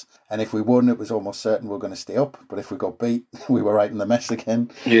below us. And if we won, it was almost certain we were going to stay up. But if we got beat, we were right in the mess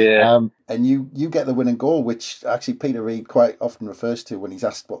again. Yeah. And you get the winning goal, which actually Peter Reid quite often refers to when he's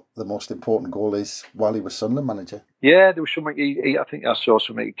asked what the most important goal is while he was Sunderland manager. Yeah, there was something. I think I saw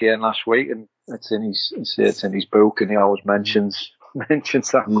something again last week, and it's in his book, and he always mentions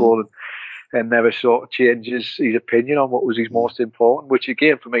that goal. And never sort of changes his opinion on what was his most important, which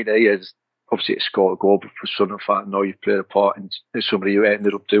again for me is obviously to score a goal, but for Sunderland fan, know you've played a part in somebody who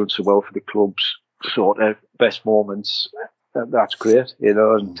ended up doing so well for the club's sort of best moments. That's great, you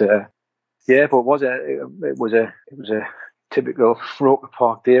know. And but it was a typical Roker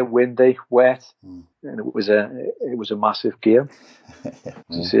Park day, windy, wet, and it was a massive game.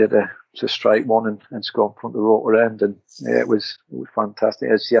 To strike one and score in front of the Roker end, and it was fantastic.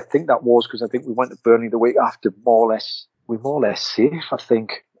 I think that was because I think we went to Burnley the week after, more or less safe. I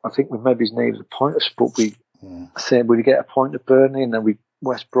think we maybe named a point of, but we said we'd get a point at Burnley, and then we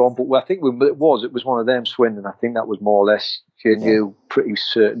West Brom. But I think it was one of them, Swindon. I think that was more or less, you knew, pretty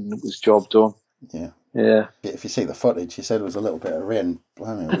certain it was job done. Yeah. Yeah. If you see the footage, you said it was a little bit of rain.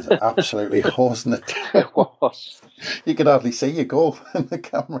 Blimey, it was absolutely hosing it. It was. You could hardly see your goal in the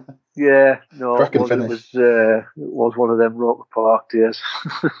camera. Yeah, no, Cracking it finish. was one of them Roker Park days.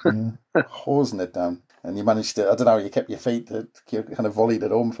 Hosing it down. And you managed to, I don't know, you kept your feet, you kind of volleyed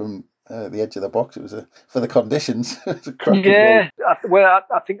it home from the edge of the box. It was for the conditions. It was a cracking goal.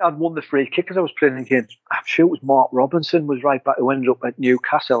 I think I'd won the free kick because I was playing against, I'm sure it was Mark Robinson was right back, who ended up at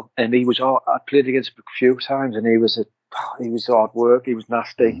Newcastle, and I played against him a few times, and he was hard work, he was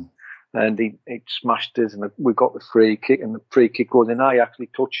nasty, and he smashed us, and we got the free kick, and the free kick goes in. I actually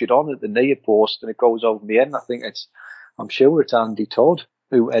touch it on at the near post, and it goes over the end. I'm sure it's Andy Todd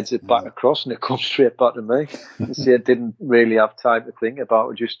who heads it back across, and it comes straight back to me. See, I didn't really have time to think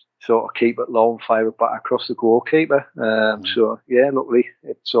about it, just sort of keep it low and fire it back across the goalkeeper. So yeah, luckily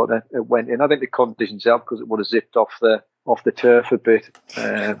it went in. I think the conditions helped because it would have zipped off the turf a bit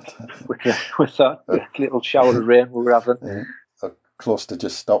with that little shower of rain we were having. Yeah. Close to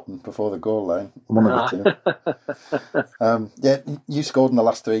just stopping before the goal line. One of the two. You scored in the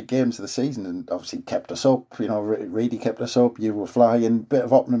last 3 games of the season and obviously kept us up. You know, Reedy kept us up. You were flying, bit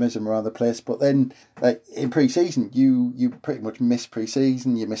of optimism around the place. But then, like in pre-season, you pretty much missed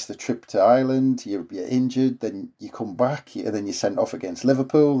pre-season. You missed the trip to Ireland. You're injured. Then you come back. And then you're sent off against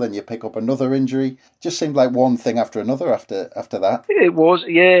Liverpool. Then you pick up another injury. Just seemed like one thing after another after that. It was,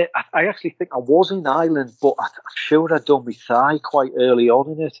 yeah. I actually think I was in Ireland, but I'm sure I'd done my thigh quite early on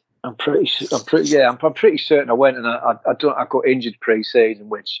in it. I'm pretty certain I went and I got injured pre-season,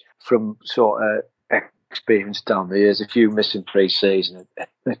 which from sort of experience down the years, if you miss in pre-season,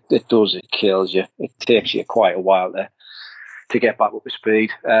 it kills you. It takes you quite a while to get back up to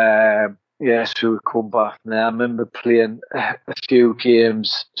speed. So we come back now. I remember playing a few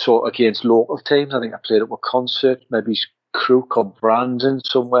games sort of against local teams. I think I played up a concert, maybe Crook or Brandon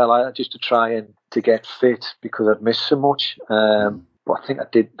somewhere like that, just to try and to get fit because I'd missed so much. But I think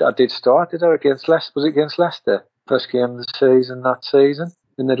I did start. Did I against Leicester? Was it against Leicester? First game of the season that season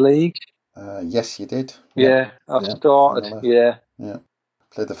in the league. Yes, you did. Yeah, I started. Yeah.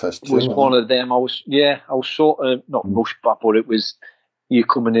 Played the first 2. Was one of them. I was sort of not rushed back, but it was you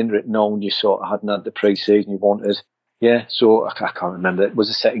coming into it knowing you sort of hadn't had the pre-season you wanted. Yeah, so I can't remember. It was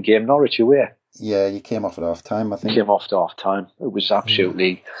the second game, Norwich away. Yeah, you came off at half time, I think. Came off at half time. It was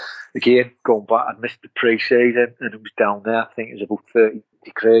absolutely, again, going back, I'd missed the pre-season and it was down there. I think it was about 30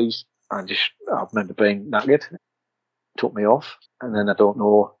 degrees. I remember being knackered. It took me off. And then I don't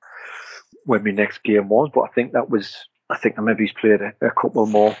know when my next game was, but I think I maybe he's played a couple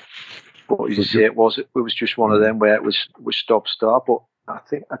more. But as you say, it was just one of them where it was stop-start. But I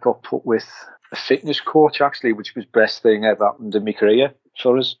think I got put with a fitness coach, actually, which was the best thing ever happened in my career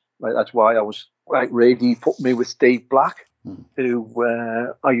for us. Like, that's why I was really put me with Steve Black, who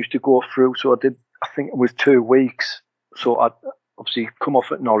I used to go through. So I think it was 2 weeks. So I'd obviously come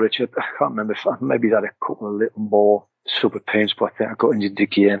off at Norwich. I can't remember if I maybe had a couple of little more sub pains, but I think I got injured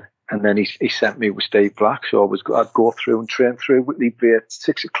again. And then he sent me with Steve Black. So I'd go through and train through Whitley Bay at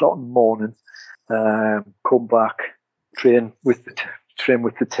 6 o'clock in the morning, come back, train with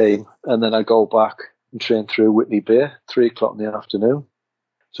the team, and then I'd go back and train through Whitley Bay 3 o'clock in the afternoon.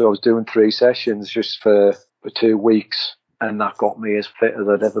 So I was doing 3 sessions just for 2 weeks, and that got me as fit as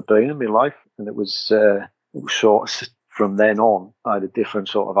I'd ever been in my life. And it was sort of from then on, I had a different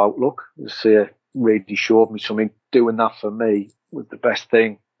sort of outlook. It really showed me something. Doing that for me was the best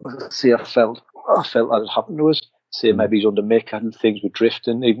thing. I felt that had happened to us. Maybe he's under Mick and things were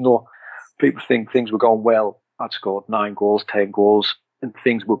drifting, even though people think things were going well. I'd scored 9 goals, 10 goals, and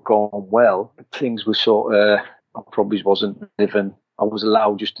things were going well. But things were sort of, I probably wasn't living. I was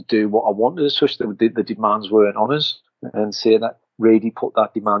allowed just to do what I wanted, such that the demands weren't on us. And saying that really put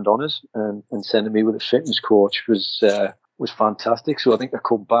that demand on us, and sending me with a fitness coach was fantastic. So I think I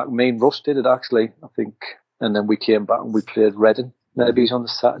come back. Me and Russ did it actually, I think, and then we came back and we played Reading. Maybe it's on the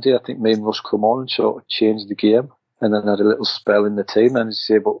Saturday. I think me and Russ come on and sort of changed the game, and then had a little spell in the team. And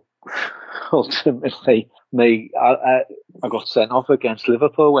say, but ultimately, I got sent off against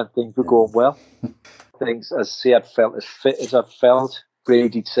Liverpool when things were going well. Things, as I say, I'd felt as fit as I'd felt.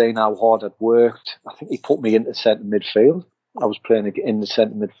 Brady'd seen how hard I'd worked. I think he put me into centre midfield. I was playing in the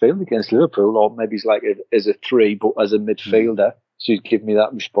centre midfield against Liverpool, or maybe it's like as a 3, but as a midfielder. So he'd give me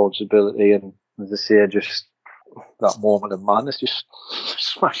that responsibility, and as I say, just that moment of madness, just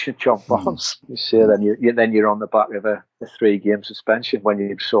smashing John Barnes. You say then you're on the back of a 3-game suspension when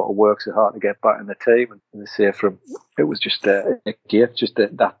you sort of work so hard to get back in the team. And they say it was just a gift, just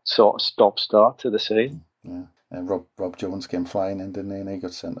that sort of stop-start to the season. Yeah. And Rob Jones came flying in, didn't he? And he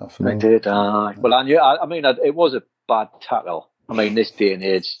got sent off. He did. Well, I knew. I mean, it was a bad tackle. I mean, this day and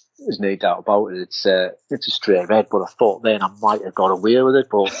age, there's no doubt about it. It's a straight red, but I thought then I might have got away with it,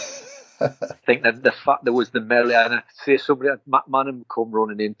 but I think that the fact there was the melee, and I say somebody, Matt Manham come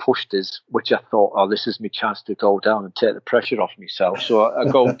running in, pushed us, which I thought, oh, this is my chance to go down and take the pressure off myself. So I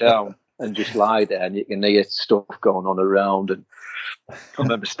go down and just lie there, and you can hear stuff going on around. And I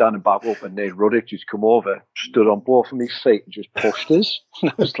remember standing back up, and then Ruddock just come over, stood on both of my feet, and just pushed us.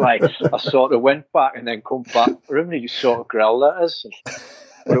 And I was like, I sort of went back and then come back. I remember he just sort of growled at us.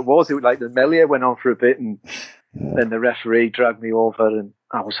 But it was like the melee went on for a bit, and then the referee dragged me over, and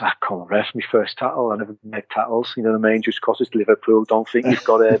I was like, come on, ref, my first tackle. I never make tackles, you know what I mean? Just because it's Liverpool, don't think you've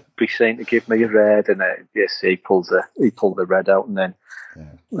got to be seen to give me a red. And yes, he pulled the red out, and then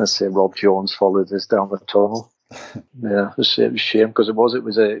let's say Rob Jones followed us down the tunnel. Yeah, it was a shame because it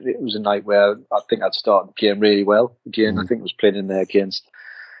was a night where I think I'd started the game really well. Again, I think I was playing in there against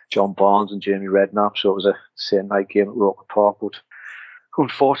John Barnes and Jamie Redknapp, so it was a same night game at Roker Park. But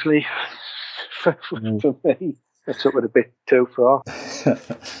unfortunately for me, I took it a bit too far.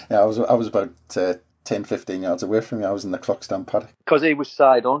 Yeah, I was about 10, 15 yards away from you. I was in the clock stand paddock. Because he was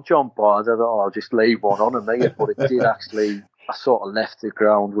side on John Barnes, I thought, I'll just leave one on him there. But it did actually, I sort of left the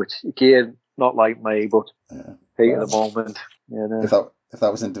ground, which again, not like me, but heat of the moment. You know. If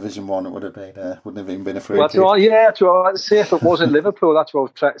that was in Division 1, it would have been wouldn't have even been a free kick. That's what I'd say. If it wasn't Liverpool, that's what I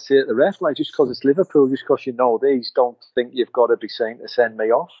was trying to say at the ref. Like, just because it's Liverpool, just because you know these, don't think you've got to be saying to send me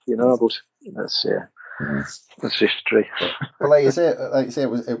off, you know. But that's history. Well, like you say,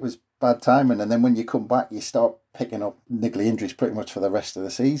 it was bad timing, and then when you come back, you start picking up niggly injuries pretty much for the rest of the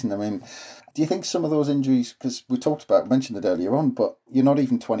season. I mean, do you think some of those injuries, because we mentioned it earlier on, but you're not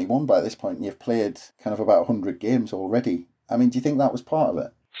even 21 by this point, and you've played kind of about 100 games already. I mean, do you think that was part of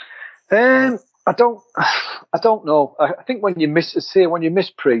it? I don't know. I think when you miss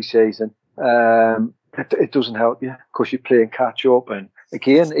pre-season, it doesn't help you because you're playing catch up. And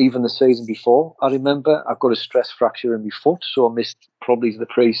again, even the season before, I remember I've got a stress fracture in my foot, so I missed probably the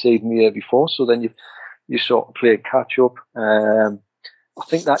pre-season the year before. So then you sort of play catch up. I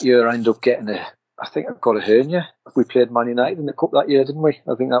think that year I ended up getting I think I got a hernia. We played Man United in the cup that year, didn't we?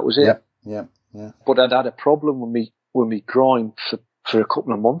 I think that was it. Yeah. But I'd had a problem with me groin for a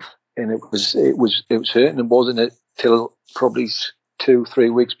couple of months, and it was hurting, and wasn't it till probably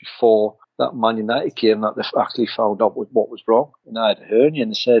 2-3 weeks before that Man United game that they actually found out what was wrong. And I had a hernia,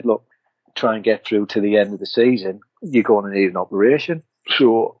 and they said, look, try and get through to the end of the season, you're going to need an operation.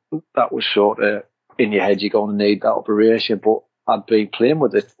 So that was sort of in your head, you're going to need that operation, but I'd been playing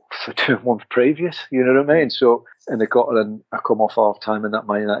with it for 2 months previous, you know what I mean? So, and I come off half time in that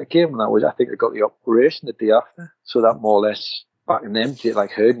Man United game, and I think I got the operation the day after. So that more or less back in them,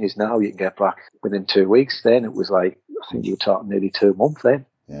 like hernias now, you can get back within 2 weeks. Then it was like, I think you were talking nearly 2 months then.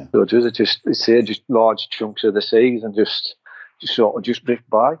 Yeah. So just large chunks of the season just sort of just drift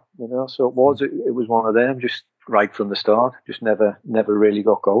by, you know. So it was one of them, just right from the start, just never really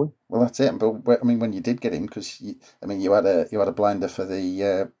got going. Well, that's it. But I mean, when you did get in, because you had a blinder for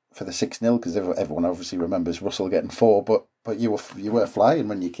the 6-0, because everyone obviously remembers Russell getting 4, but you were flying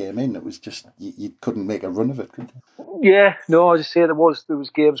when you came in. It was just you couldn't make a run of it, could you? Yeah, no, I just say there was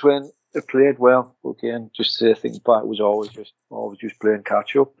games when they played well. Again, just say thinking back, it was always just playing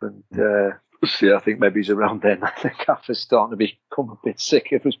catch up, and I think maybe it's around then. I think Gaffer's starting to become a bit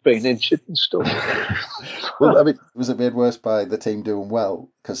sick of us being injured and stuff. Well, I mean, was it made worse by the team doing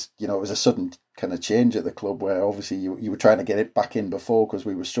well? Because, you know, it was a sudden kind of change at the club where obviously you were trying to get it back in before because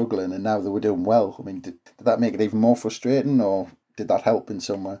we were struggling, and now they were doing well. I mean, did that make it even more frustrating, or did that help in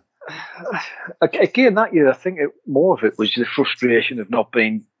some way? Again, that year, I think more of it was the frustration of not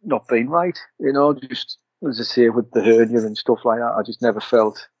being right. You know, just as I say with the hernia and stuff like that, I just never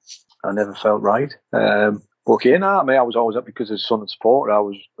felt right. But again, I was always happy because as son and supporter, I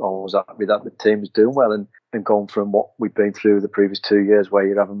was always happy that the team was doing well, and going from what we'd been through the previous 2 years where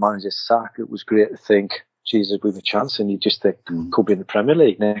you'd have a manager sack, it was great to think, Jesus, we've a chance, and you just think could be in the Premier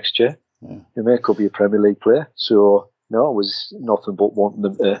League next year. Yeah. You may could be a Premier League player. So no, it was nothing but wanting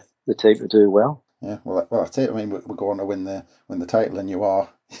the team to do well. Yeah, well, that's it. I mean, we're going to win the title, and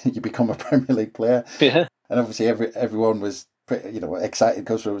you become a Premier League player. Yeah, and obviously everyone was pretty, excited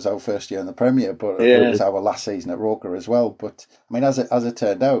because it was our first year in the Premier, but it was our last season at Roker as well. But I mean, as it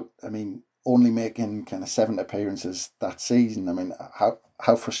turned out, I mean, only making kind of 7 appearances that season. I mean,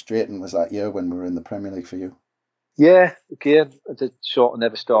 how frustrating was that year when we were in the Premier League for you? Yeah, again, I did sort of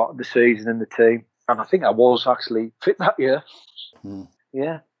never started the season in the team, and I think I was actually fit that year.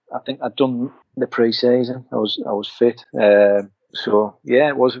 Yeah, I think I'd done the pre-season. I was fit. So yeah,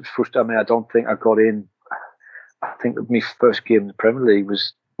 it was frustrating. I mean, I don't think I got in. I think my first game in the Premier League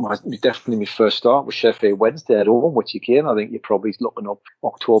was definitely my first start was Sheffield Wednesday at home, which again, I think you're probably looking up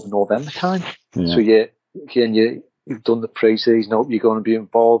October, November time. Yeah. So you've done the pre-season, hope you're going to be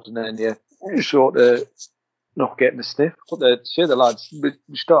involved, and then you're sort of not getting a sniff. But the lads, we're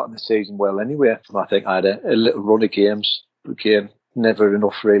starting the season well anyway. I think I had a little run of games. Again, never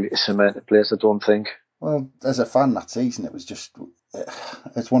enough really to cement the place, I don't think. Well, as a fan that season, it was just,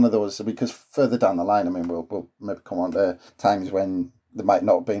 it's one of those, because further down the line, I mean, we'll maybe come on to times when there might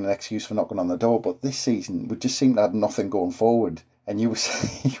not have been an excuse for knocking on the door, but this season, we just seemed to have nothing going forward. And you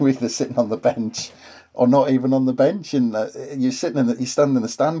were either sitting on the bench or not even on the bench, and you're standing in the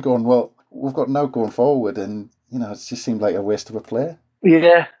stand going, well, we've got no going forward, and it just seemed like a waste of a player.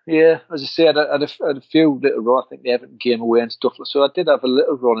 Yeah. As I say, I had a few little run. I think the Everton game away and stuff. So I did have a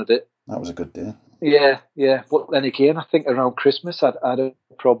little run at it. That was a good day. Yeah. But then again, I think around Christmas I had a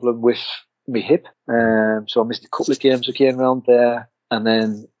problem with my hip. So I missed a couple of games again around there, and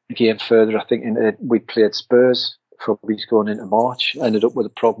then again further, I think we played Spurs. Probably going into March. I ended up with a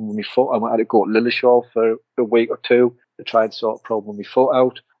problem with my foot. I had to go to Lilleshall for a week or two to try and sort a problem with my foot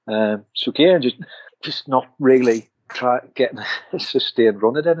out. So again, just not really getting a sustained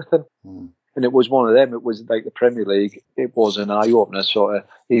run at anything. And it was one of them. It was like the Premier League. It was an eye opener, sort of.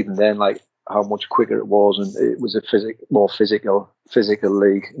 Even then, like how much quicker it was, and it was a more physical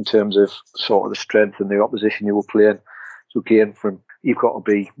league in terms of sort of the strength and the opposition you were playing. So again, you've got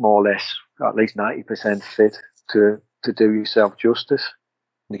to be more or less at least 90% fit to do yourself justice.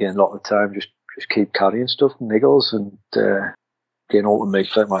 And again, a lot of the time, just keep carrying stuff, niggles, and again, ultimately,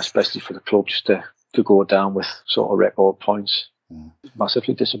 especially for the club, just to go down with sort of record points.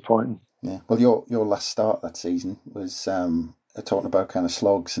 Massively disappointing. Yeah. Well, your last start that season was talking about kind of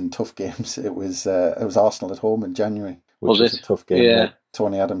slogs and tough games. It was Arsenal at home in January, which was a tough game. Yeah.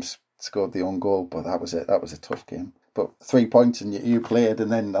 Tony Adams scored the own goal, but that was it. That was a tough game. But 3 points and you played, and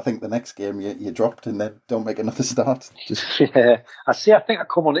then I think the next game you dropped and then don't make another start. Yeah, I think I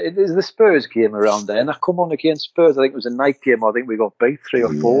come on. It is the Spurs game around there, and I come on against Spurs. I think it was a night game. I think we got beat 3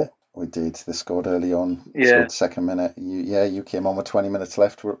 or 4. We did. They scored early on. Yeah. Scored the second minute. You came on with 20 minutes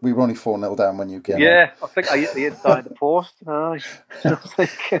left. We were only 4-0 down when you came on. Yeah, I think I hit the inside of the post. I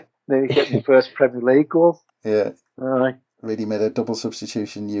think then you get your first Premier League goal. Yeah. Aye. Really made a double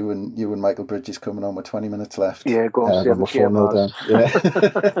substitution. You and Michael Bridges coming on with 20 minutes left. Yeah, go on. We're 4-0 down.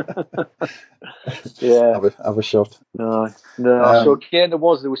 Yeah. Yeah. Have a shot. No. So again, there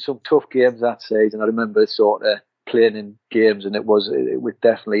was some tough games that season. I remember sort of playing in games, and it was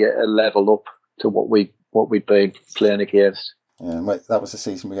definitely a level up to what we'd been playing against. Yeah, that was the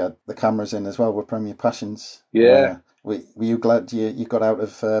season we had the cameras in as well with Premier Passions. Yeah. Were you glad you got out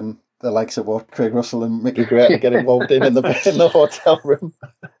of the likes of what Craig Russell and Mickey Gray to get involved in the hotel room?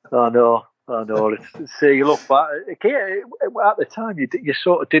 I know. See, you look back again, at the time. You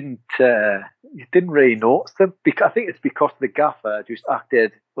sort of didn't really notice them, because I think it's because the gaffer just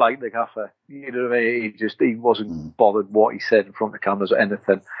acted like the gaffer. You know what I mean? He wasn't bothered what he said in front of the cameras or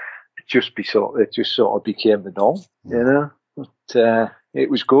anything. It just sort of became the norm, you know. But it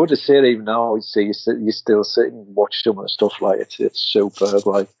was good to see it. Even now, you still sit and watch some of the stuff. Like it's superb.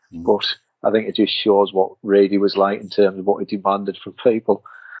 Like, but I think it just shows what Rady was like in terms of what he demanded from people.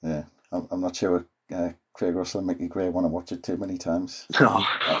 Yeah. I'm not sure Craig Russell and Mickey Gray want to watch it too many times. No.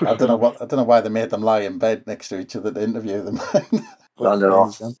 I don't know why they made them lie in bed next to each other to interview them. I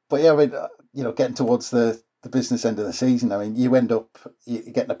know. But yeah, I mean, getting towards the business end of the season, I mean, you end up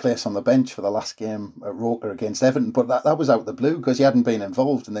getting a place on the bench for the last game at Roker against Everton, but that was out of the blue because you hadn't been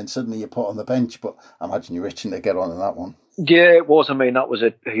involved, and then suddenly you're put on the bench. But I imagine you're itching to get on in that one. Yeah, it was. I mean, that was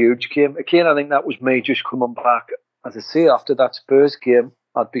a huge game. Again, I think that was me just coming back. As I say, after that Spurs game,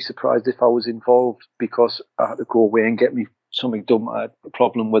 I'd be surprised if I was involved, because I had to go away and get me something done. I had a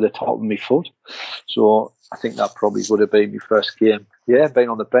problem with the top of my foot. So I think that probably would have been my first game. Yeah, being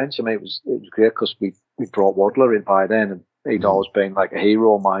on the bench, I mean, it was great because we brought Waddler in by then, and he'd always been like a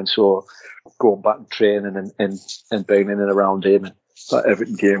hero of mine. So going back and training and being in and around him, and that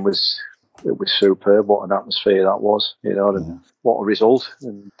Everton game was superb. What an atmosphere that was, you know, and what a result.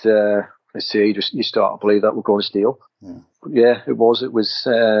 And I see, you start to believe that we're going to stay up. Yeah. Yeah, it was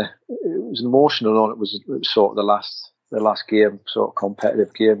an emotional one. It was sort of the last game, sort of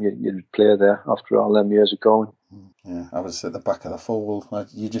competitive game you'd play there after all them years of going. Yeah, I was at the back of the full.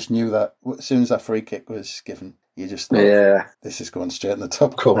 You just knew that as soon as that free kick was given, you just thought, this is going straight in the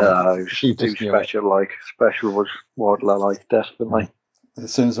top corner. No, it was too special. Special was Waddler, definitely.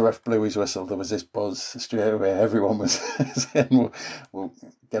 As soon as the ref blew his whistle, there was this buzz straight away. Everyone was saying, we'll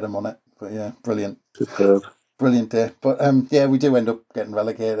get him on it. But yeah, brilliant. Superb. Brilliant day. But we do end up getting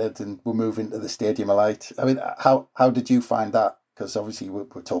relegated, and we'll move into the Stadium of Light. I mean, how did you find that? Because obviously we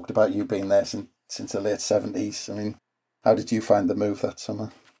talked about you being there since the late 70s. I mean, how did you find the move that summer?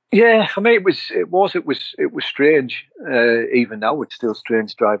 Yeah, I mean, it was strange. Even now, it's still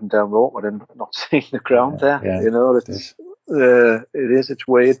strange driving down Rockwood and not seeing the ground there. Yeah, it's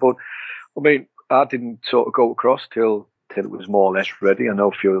weird. But I mean, I didn't sort of go across till it was more or less ready. I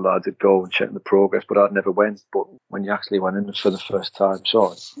know a few of the lads would go and check the progress, but I'd never went. But when you actually went in for the first time,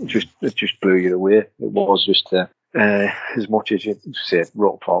 so it just blew you away. It was just as much as you say,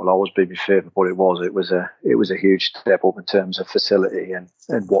 Rockport will always be my favourite, but it was a huge step up in terms of facility and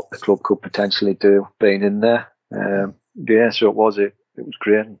what the club could potentially do being in there. So it was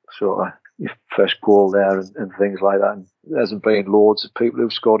great. Sort of your first goal there and things like that. And there hasn't been loads of people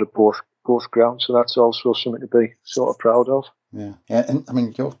who've scored at both grounds, so that's also something to be sort of proud of. Yeah, and I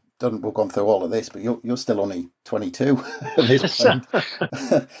mean we've gone through all of this, but you're still only 22 at this point.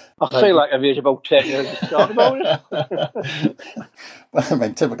 I feel like I've aged about 10 years to start about it. Well, I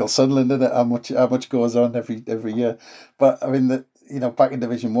mean, typical Sunderland, isn't it? How much goes on every year. But I mean, back in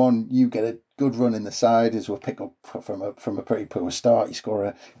Division 1, you get a good run in the side as we'll pick up from a pretty poor start. You score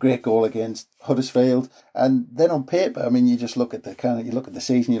a great goal against Huddersfield, and then on paper, I mean, you just look at the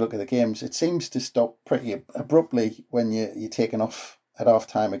season, you look at the games. It seems to stop pretty abruptly when you're taken off at half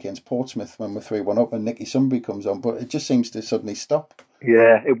time against Portsmouth when we're 3-1 up and Nicky Sunbury comes on, but it just seems to suddenly stop.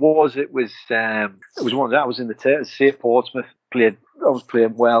 Yeah, it was one of that. I was in the tears. See, Portsmouth I was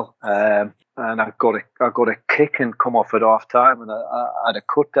playing well, and I got a kick and come off at half time, and I had a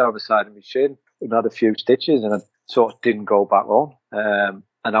cut down the side of my shin and had a few stitches, and I sort of didn't go back on.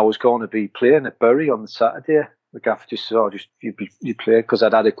 And I was going to be playing at Bury on the Saturday. The gaffer just said, you play, because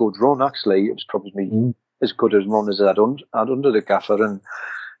I'd had a good run actually. It was probably as good a run as I'd under the gaffer, and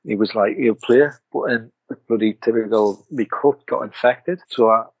he was like, "He'll play," but then the bloody typical me cut got infected, so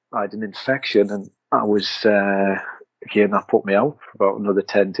I had an infection, and I was again that put me out for about another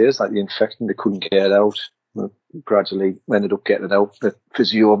 10 days. Like the infection, they couldn't get it out. Gradually ended up getting it out. The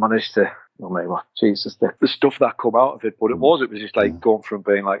physio managed to. Oh my God, Jesus, the stuff that come out of it. But it was just like going from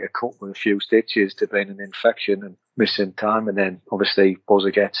being like a cut with a few stitches to being an infection and missing time. And then obviously Buzzer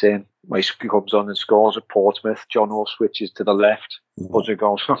gets in. He comes on and scores at Portsmouth. John O switches to the left. Buzzer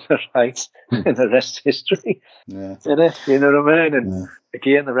goes on the right. And the rest is history. Yeah. You know what I mean? And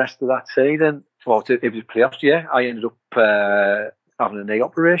again, the rest of that season, well, it was playoffs, yeah. I ended up having a knee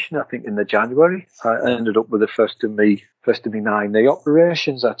operation, I think, in the January. I ended up with the first of me 9 knee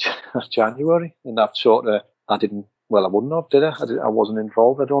operations at January, and that sort of I wouldn't have, did I? I wasn't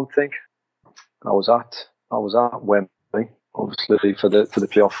involved, I don't think. I was at Wembley, obviously for the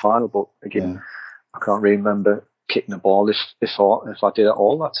playoff final, but again, I can't really remember kicking the ball if I did at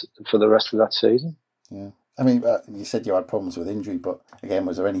all that for the rest of that season. Yeah, I mean, you said you had problems with injury, but again,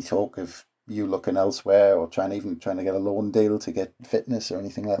 was there any talk of you looking elsewhere or trying to get a loan deal to get fitness or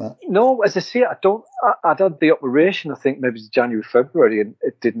anything like that? No, as I say, I'd had the operation, I think maybe it was January, February, and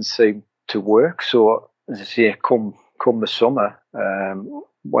it didn't seem to work. So as I say, come the summer,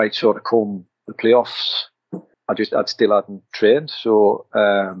 right, sort of come the playoffs, I still hadn't trained. So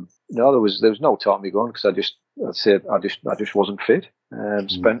no, there was no talk of me going, because I just wasn't fit.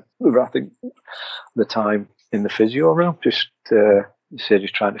 Spent, I think, the time in the physio room, just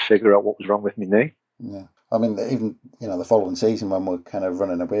trying to figure out what was wrong with my knee. Yeah, I mean, even the following season when we're kind of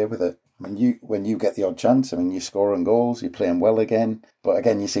running away with it, I mean, when you get the odd chance, I mean, you're scoring goals, you're playing well again, but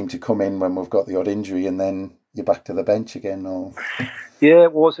again, you seem to come in when we've got the odd injury, and then you're back to the bench again. Or yeah,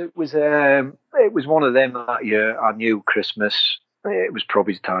 it was one of them that year. I knew Christmas. It was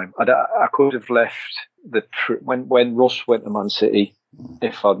probably time. I could have left when Russ went to Man City.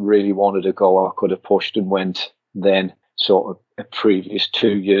 If I'd really wanted to go, I could have pushed and went then. Sort of a previous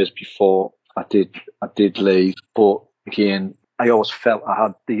 2 years before I did leave, but again, I always felt I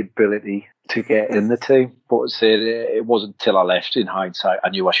had the ability to get in the team. But it wasn't until I left. In hindsight, I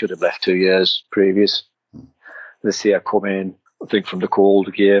knew I should have left 2 years previous. This year, I come in, I think, from the cold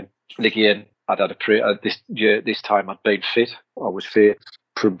again. And again, I'd had this time I'd been fit. I was fit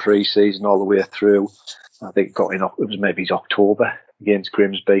from pre-season all the way through. I think it was maybe October against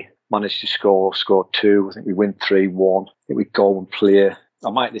Grimsby. Managed to score 2. I think we win 3-1. I think we go and play. I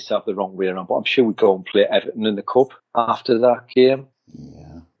might have the wrong way around, but I'm sure we go and play Everton in the cup after that game.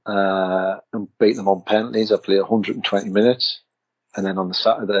 Yeah. And beat them on penalties. I played 120 minutes, and then on the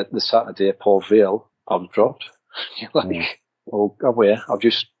Saturday, Paul Vale, I was dropped. I've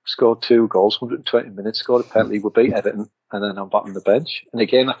just scored 2 goals, 120 minutes, scored a penalty. We beat Everton, and then I'm back on the bench. And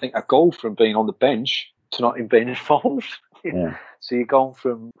again, I think I go from being on the bench to not even being involved. Yeah. So you're going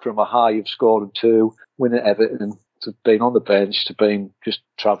from a high of scoring 2, winning Everton, to being on the bench, to being just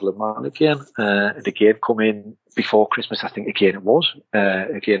travelling man again. And again, come in before Christmas, I think again it was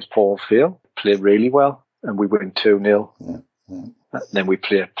against Paul Field. Played really well, and we win 2-0. Yeah. And then we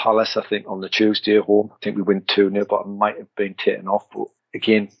play Palace, I think, on the Tuesday at home. I think we win 2-0, but I might have been taken off. But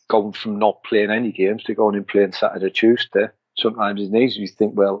again, going from not playing any games to going and playing Saturday, Tuesday, sometimes it's easy. You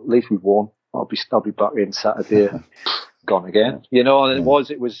think, well, at least we've won. I'll be back in Saturday. Gone again. And it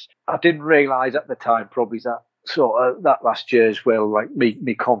was. I didn't realise at the time probably that last year as well. Like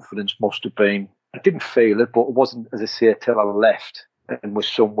me confidence must have been. I didn't feel it, but it wasn't, as I say, till I left and was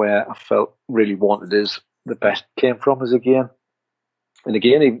somewhere I felt really wanted as the best came from us again. And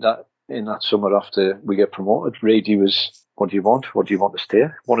again, even in that summer after we get promoted, Reedy was, what do you want? What do you want to stay?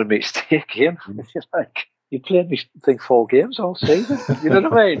 Wanted me to stay again. Like, you played me, I think, 4 games all season. You know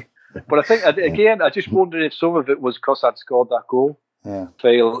what I mean? But I think, again, I just wondered if some of it was because I'd scored that goal. Yeah.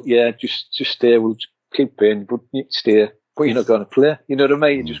 Feel, just stay. We'll keep playing, but you can stay. But you're not going to play. You know what I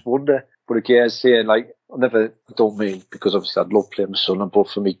mean? You just wonder. But again, saying, like, I don't mean, because obviously I'd love playing with Sunderland, but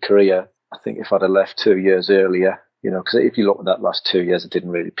for me career, I think if I'd have left 2 years earlier, because if you look at that last 2 years, I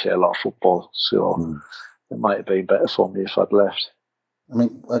didn't really play a lot of football. So it might have been better for me if I'd left. I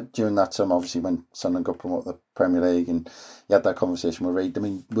mean, during that time, obviously, when Sunderland got promoted to the Premier League and you had that conversation with Reid, I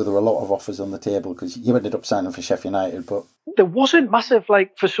mean, were there a lot of offers on the table? Because you ended up signing for Sheffield United, but... There wasn't massive,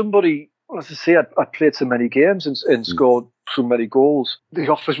 like, for somebody, as I say, I played so many games and scored so many goals. The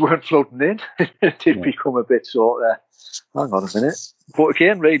offers weren't floating in. It did become a bit sort of, hang on a minute. But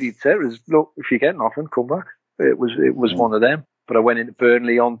again, Reid said, look, if you get nothing, come back. It was one of them. But I went into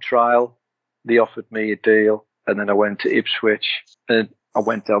Burnley on trial. They offered me a deal. And then I went to Ipswich and I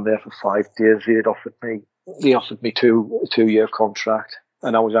went down there for 5 days. They offered me a 2-year contract,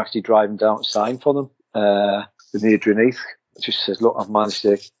 and I was actually driving down to sign for them. With Adrian Heath just says, look, I've managed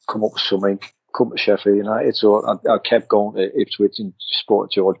to come up with something, come to Sheffield United. So I kept going to Ipswich and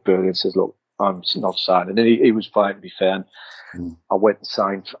spoke to George Burley and says, look, I'm not signing. And he was fine, to be fair. I went and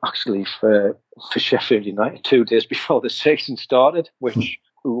signed actually for Sheffield United 2 days before the season started, which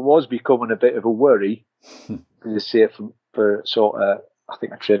was becoming a bit of a worry. They say for sort of, I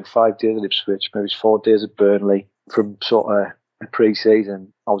think I trained 5 days at Ipswich, maybe 4 days at Burnley. From sort of a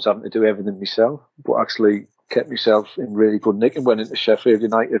pre-season, I was having to do everything myself, but actually kept myself in really good nick and went into Sheffield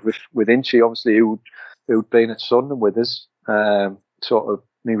United with Inchy, obviously, who'd been at Sunderland with us, sort of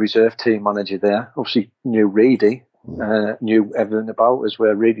my reserve team manager there. Obviously knew Reedy, knew everything about us,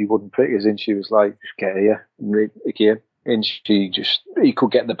 where Reedy wouldn't pick us. Inchy was like, just get here. And again, Inchy he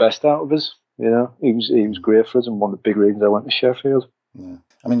could get the best out of us. He was great for us and one of the big reasons I went to Sheffield. Yeah.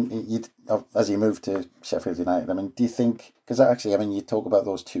 I mean, as you moved to Sheffield United, I mean, do you think, because actually, I mean, you talk about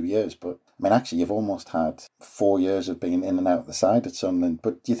those 2 years, but I mean, actually, you've almost had 4 years of being in and out of the side at Sunderland,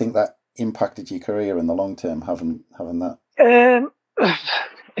 but do you think that impacted your career in the long term, having that?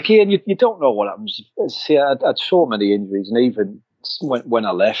 Again, you don't know what happens. See, I had so many injuries, and even when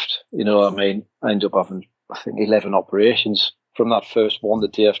I left, I ended up having, I think, 11 operations. From that first one, the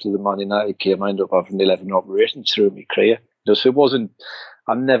day after the Man United game, I ended up having 11 operations through my career. So it wasn't,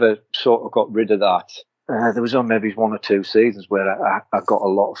 I never sort of got rid of that. There was maybe 1 or 2 seasons where I got a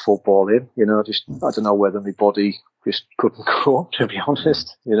lot of football in, just, I don't know whether my body just couldn't go, to be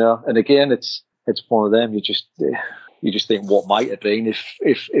honest, And again, it's one of them, you just think what might have been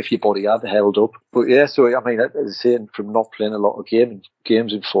if your body had held up. But yeah, so I mean, as I say, from not playing a lot of games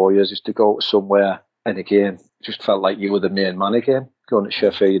in 4 years, just to go somewhere, and again, just felt like you were the main man again, going to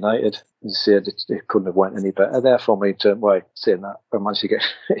Sheffield United. As I said, it couldn't have went any better there for me. Saying that, I managed to get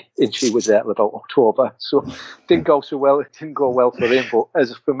Inchy was there about October, so it didn't go so well. It didn't go well for him, but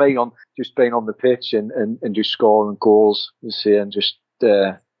as for me, on just being on the pitch and just scoring goals, as I say, and just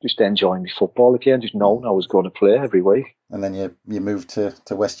enjoying my football again, just knowing I was going to play every week. And then you moved to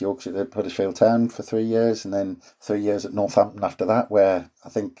West Yorkshire to Huddersfield Town for 3 years, and then 3 years at Northampton after that, where I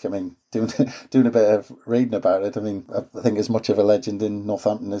think, I mean, doing a bit of reading about it, I mean, I think as much of a legend in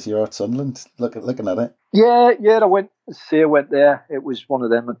Northampton as you're at Sunderland, looking at it. Yeah, I went there. It was one of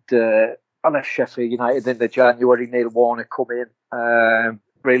them. I left Sheffield United in the January. Neil Warnock come in.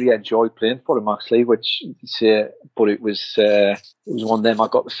 Really enjoyed playing for him, actually, but it was one of them. I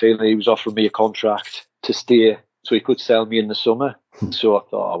got the feeling he was offering me a contract to stay so he could sell me in the summer. So I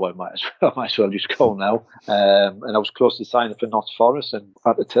thought, I might as well just go now. And I was close to signing for Notts Forest, and I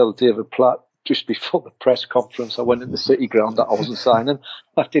had to tell David Platt just before the press conference I went in the City Ground that I wasn't signing.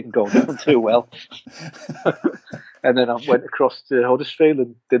 That didn't go down too well. And then I went across to Huddersfield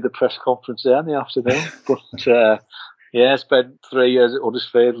and did the press conference there in the afternoon. But I spent 3 years at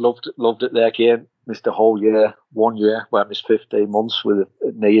Huddersfield, loved it there again. Missed a whole year, 1 year, where I missed 15 months with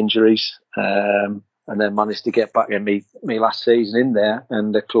knee injuries. and then managed to get back in me last season in there,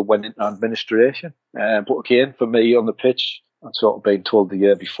 and the club went into administration. But again, for me on the pitch, I'd sort of been told the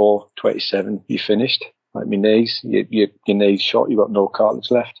year before, 27, you finished. Like my knees, your knees shot, you got no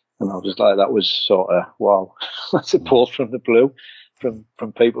cartilage left. And I was like, that was sort of, wow, that's a pull from the blue, from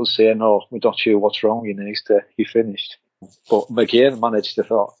people saying, oh, we're not sure what's wrong, your knees, you finished. But again, managed to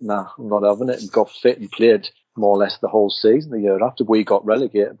thought, nah, I'm not having it, and got fit and played more or less the whole season the year after. We got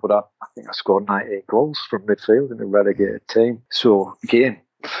relegated, but I think I scored 98 goals from midfield in a relegated team. So again,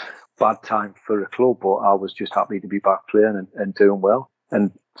 bad time for a club, but I was just happy to be back playing and doing well,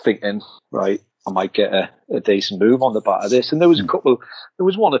 and thinking, right, I might get a decent move on the back of this. And there was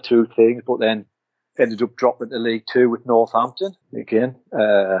one or two things, but then ended up dropping to League Two with Northampton again.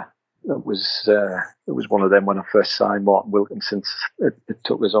 It was one of them when I first signed. Martin Wilkinson, it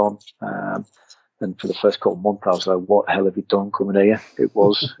took us on. And for the first couple of months, I was like, "What the hell have you done coming here?" It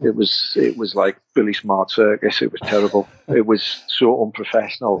was like Billy Smart Circus. It was terrible. It was so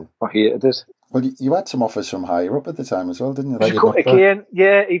unprofessional. I hated it. Well, you had some offers from higher up at the time as well, didn't you? Again,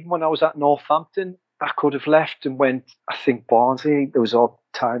 yeah. Even when I was at Northampton, I could have left and went. I think Barnsley. There was odd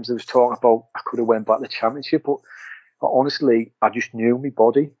times there was talking about I could have went back to the Championship, but honestly, I just knew my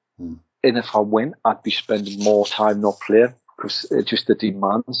body, and if I went, I'd be spending more time not playing. Because just the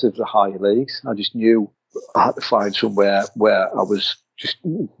demands of the higher leagues. I just knew I had to find somewhere where I was just,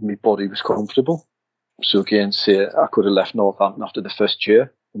 my body was comfortable. So again, I could have left Northampton after the first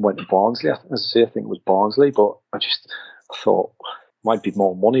year and went to Barnsley. As I say, I think it was Barnsley, but I thought might be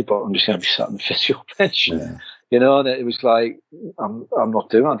more money, but I'm just going to be sat on the physio bench. Yeah. You know, and it was like, I'm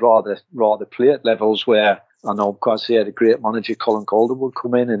not doing. I'd rather play at levels where I know, because he had a great manager, Colin Calder, would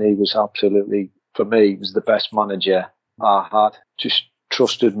come in, and he was absolutely, for me, he was the best manager I had. Just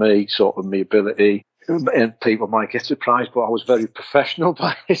trusted me, sort of my ability. And people might get surprised, but I was very professional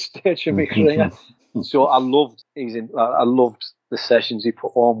by this stage of my career. So I loved the sessions he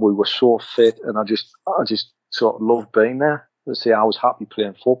put on. We were so fit, and I just sort of loved being there. Let's say I was happy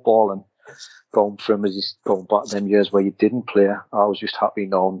playing football, and going back to them years where you didn't play, I was just happy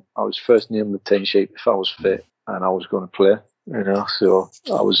knowing I was first name on the team sheet if I was fit and I was going to play. You know, so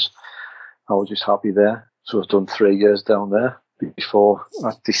I was just happy there. So I've done 3 years down there before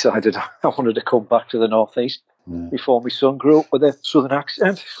I decided I wanted to come back to the Northeast. Yeah. Before my son grew up with a southern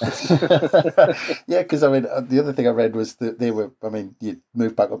accent. Yeah, because I mean, the other thing I read was that you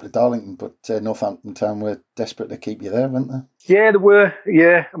moved back up to Darlington, but Northampton Town were desperate to keep you there, weren't they? Yeah, they were.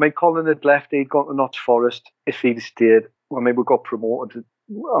 Yeah, I mean, Colin had left, he'd gone to Notts Forest. If he'd stayed, I mean, we got promoted.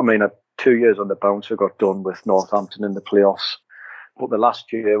 I mean, 2 years on the bounce, I got done with Northampton in the playoffs. But the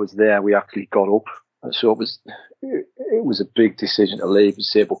last year I was there, we actually got up. So it was a big decision to leave and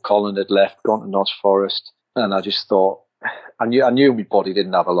say, but Colin had left, gone to Notts Forest, and I just thought, I knew my body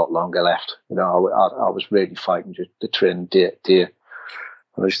didn't have a lot longer left. You know, I was really fighting to train day to day.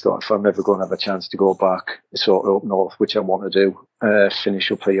 And I just thought, if I'm ever going to have a chance to go back, sort of up north, which I want to do,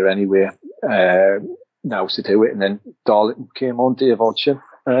 finish up here anyway, now's to do it. And then Darlington came on, Dave Hodgson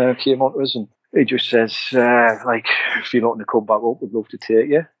came on to us, and he just says, if you're not going to come back up, we'd love to take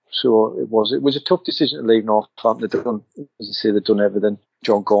you. So it was a tough decision to leave Northampton. As I say, they'd done everything.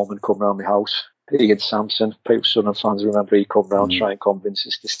 John Gorman come round my house. Ian Sampson, people, Sunderland fans remember, he come round try and convince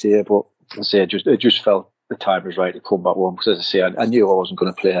us to stay. But as I say, it just felt the time was right to come back home. Because as I say, I knew I wasn't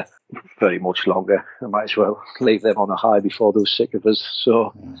going to play very much longer. I might as well leave them on a high before they were sick of us.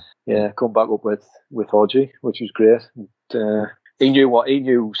 So yeah, come back up with Hodgie, which was great. And, he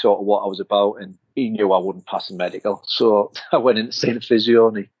knew sort of what I was about, and he knew I wouldn't pass a medical. So I went in to see the physio,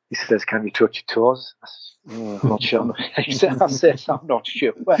 and he says, "Can you touch your toes?" I said, "I'm not sure." I said, "I'm not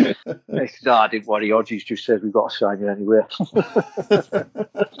sure." He said, "I didn't worry. Hodgie's just said we've got to sign you anyway."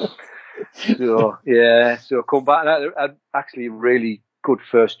 So I come back, and I had actually a really good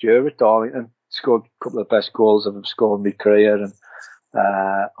first year at Darlington. Scored a couple of the best goals I've scored in my career, and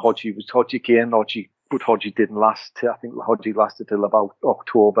Hodgie came. But Hodgie didn't last. I think Hodgie lasted till about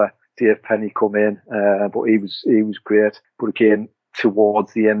October. Dave Penny come in, but he was great. But again,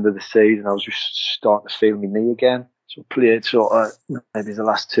 towards the end of the season, I was just starting to feel my knee again. So I played sort of maybe the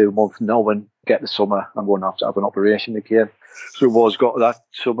last 2 months, knowing get the summer I'm going to have to have an operation again. So got that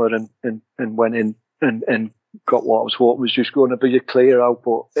summer and went in and got what I was hoping was just going to be a clear out.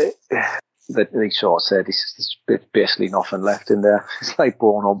 But he sort of said, there's basically nothing left in there. It's like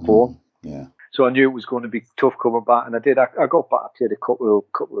bone on bone. Yeah. So I knew it was going to be tough coming back, and I did. I got back. I played a couple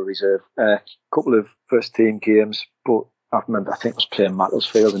of reserve, couple of first team games. But I remember, I think I was playing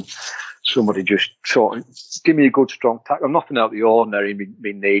Macclesfield, and somebody just sort of give me a good strong tackle. Nothing out of the ordinary.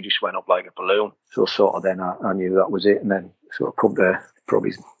 My knee just went up like a balloon. So sort of then I knew that was it. And then sort of come to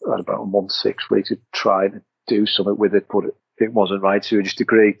probably had about a month, 6 weeks of trying to do something with it, but it wasn't right. So we just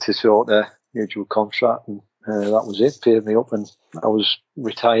agreed to sort of mutual contract, and that was it. Paid me up, and I was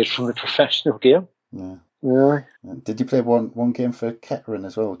retired from the professional game. Yeah. Yeah. Did you play one game for Kettering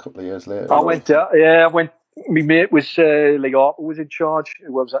as well a couple of years later? I went. My mate was Lee Harper was in charge,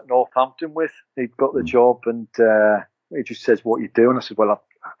 who I was at Northampton with. He'd got the job, and he just says, "What you doing?" I said, "Well,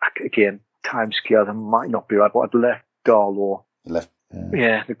 again, time scale, I might not be right, but I'd left Darlow." You left.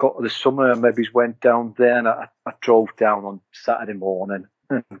 Yeah, they got to the summer, maybe went down there, and I drove down on Saturday morning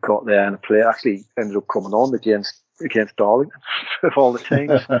and got there, and I played. Actually, ended up coming on against Darlington of all the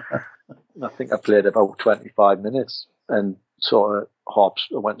teams. I think I played about 25 minutes, and sort of Harps.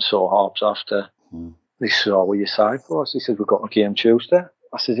 I went and saw Harps after. They said, "What you signed for us?" He said, "We've got a game Tuesday."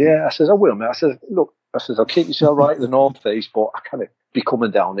 I said, "Yeah." I said, "I will, mate." I said, "Look," I said, "I'll keep yourself right in the North East, but I kind of be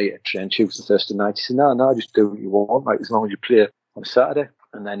coming down here to train Tuesday, Thursday night." He said, No, just do what you want, mate, as long as you play on Saturday."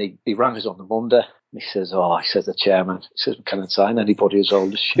 And then he rang us on the Monday. And he says, "He says the chairman. He says, we can't sign anybody as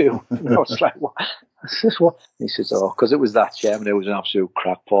old as you." And I was like, "What?" I says, "What?" And he says, because it was that chairman who was an absolute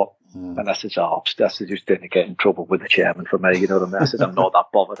crackpot. And I said, I just didn't get in trouble with the chairman for me, you know what I mean? I said, "I'm not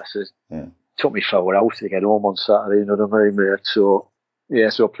that bothered." I said, took me 4 hours to get home on Saturday, you know what I mean, mate? So I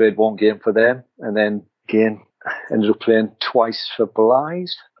played one game for them, and then again, ended up playing twice for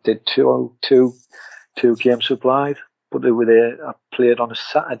Blythe. I did two games for Blythe, but they were there. I played on a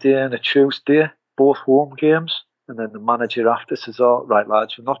Saturday and a Tuesday, both home games, and then the manager after says, "Right,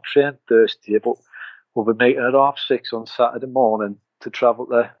 lads, we're not training Thursday, but we'll be meeting at 6:30 on Saturday morning to travel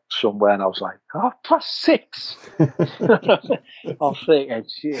to somewhere." And I was like, 6:30? I'm thinking,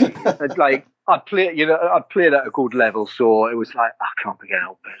 gee, like, I'd played at a good level, so it was like, I can't be getting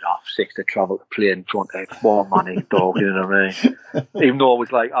up at 6:30 to travel to play in front of one man in dog, you know what I mean? Even though I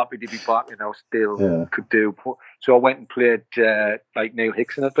was like happy to be back, still could do. So I went and played, like Neil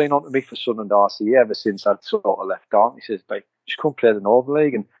Hickson had been on to me for Sunderland RCA ever since I'd sort of left on. He says, "Like, just come play the Northern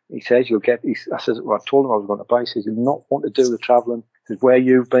League," and he says, I told him I was going to buy. He says, "You'll not want to do the travelling." He says, "Where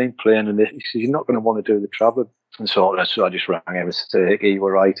you've been playing," and he says, "You're not going to want to do the travelling." And so I just rang him and said, "Hickey, you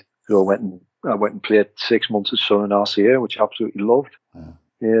were right." So I went and played 6 months at Sunderland RCA, which I absolutely loved. Yeah,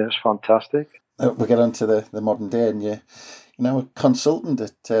 it was fantastic. We get on to the modern day, and you're now a consultant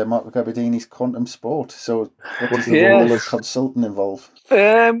at Mark Gabardini's Quantum Sport. So what does the role of consultant involve?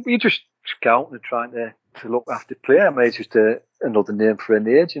 You're just scouting and trying to look after player. I mean, it's just another name for an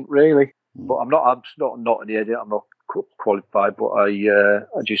agent, really. But I'm not an agent. I'm not qualified, but I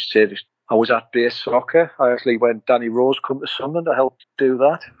just say this. I was at base soccer. I actually, when Danny Rose come to Sunderland, I helped do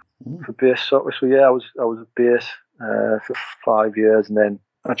that for base soccer. So I was at base for 5 years, and then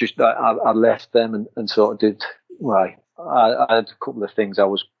I left them and sort of did. Well, I had a couple of things I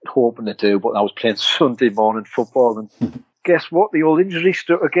was hoping to do, but I was playing Sunday morning football, and guess what? The old injury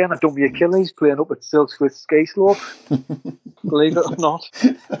struck again. I done my Achilles playing up at Silksworth Ski Slope. Believe it or not.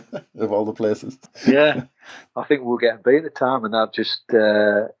 Of all the places. Yeah. I think we were getting beat at the time, and I'd believe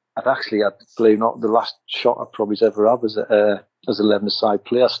it or not, the last shot I probably ever had was as an 11-a-side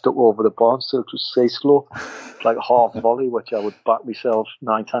player. I stuck over the bar on Silksworth Ski Slope, like a half volley, which I would back myself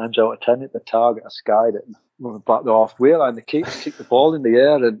 9 times out of 10 at the target. I skied it and went back the half wheel, and the keeper kicked the ball in the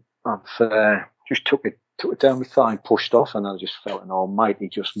air, and I've just took it down my thigh and pushed off, and I just felt an almighty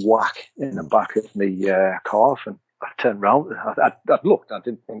just whack in the back of my calf, and I turned round. I looked. I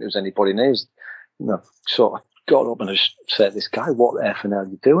didn't think there was anybody near. Sort of got up and I just said, "This guy, what the effing are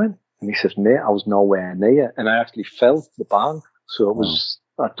you doing?" And he says, "Mate, I was nowhere near," and I actually fell the barn. So it was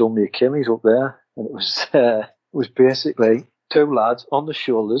I'd done my Achilles up there, and it was basically 2 lads on the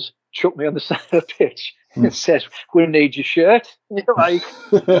shoulders chucked me on the side of the pitch and says, "We need your shirt." And you're like.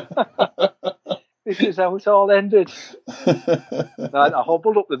 This is how it all ended. I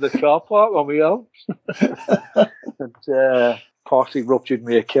hobbled up to the car park on my own and partially ruptured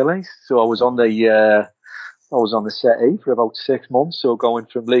my Achilles. So I was on the settee for about 6 months. So going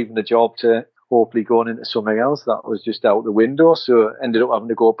from leaving the job to hopefully going into something else, that was just out the window. So I ended up having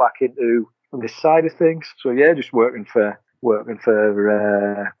to go back into this side of things. So yeah, just working for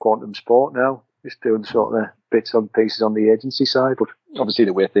Quantum Sport now. Just doing sort of bits and pieces on the agency side. But obviously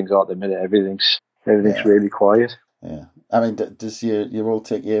the way things are at the minute, everything's really quiet. Yeah. I mean, does your role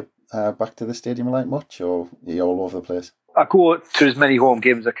take you back to the stadium like much, or are you all over the place? I go to as many home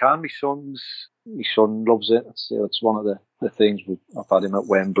games as I can. My son loves it. It's one of the things. I've had him at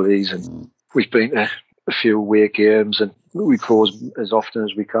Wembley's, and we've been to a few away games, and we go as often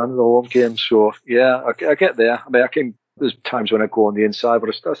as we can to the home games. So yeah, I get there. I mean, There's times when I go on the inside, but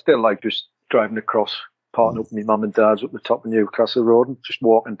I still like just driving across, parting up with my mum and dad's up the top of Newcastle Road and just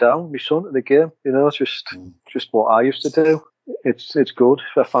walking down with my son to the game. It's just what I used to do. It's good.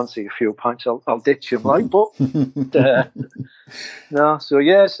 If I fancy a few pints, I'll ditch him, like. But no. So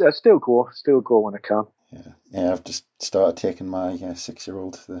yes, I still go when I can. Yeah. I've just started taking my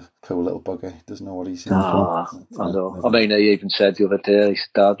 6-year-old, the poor little bugger. He doesn't know what he's in for. I know. I mean, he even said the other day, his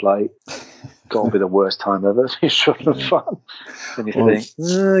dad, like, got to be the worst time ever. He's such a fan, and you think,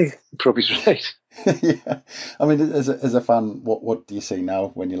 probably right. Yeah, I mean, as a fan, what do you see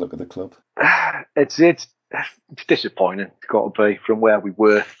now when you look at the club? It's disappointing. It's got to be, from where we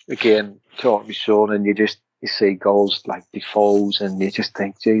were. Again, talking to my son, and you see goals like Defoe's, and you just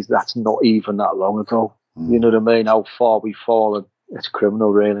think, geez, that's not even that long ago. You know what I mean? How far we've fallen. It's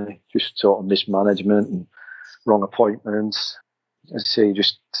criminal, really. Just sort of mismanagement and wrong appointments. And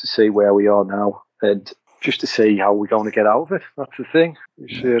just to see where we are now, and just to see how we're going to get out of it. That's the thing.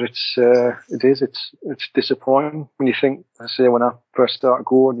 It's disappointing when you think. I say, when I first started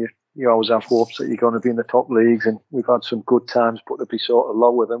going, you always have hopes that you're going to be in the top leagues, and we've had some good times, but to be sort of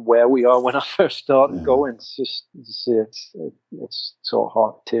lower than where we are when I first started going, it's just, it's sort of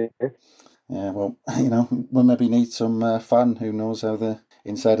hard to take. Yeah, well, we'll maybe need some fan who knows how the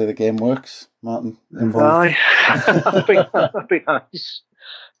inside of the game works. Martin, involved. That'd be nice.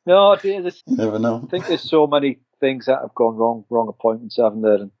 No, dear, you never know. I think there's so many things that have gone wrong appointments, haven't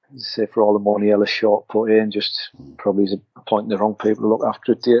there? And say, for all the money Ellis Short put in, just probably is appointing the wrong people to look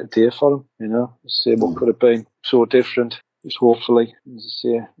after it dear for him. Say what could have been so different. Just hopefully, as I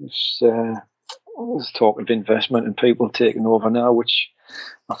say, there's talk of investment and people taking over now, which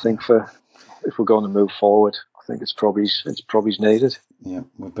I think if we're going to move forward, I think it's probably needed. Yeah,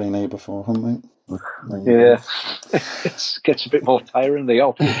 we've been here before, haven't we? Yeah, it gets a bit more tiring the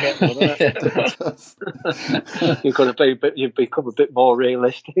opposite, doesn't it? You've become a bit more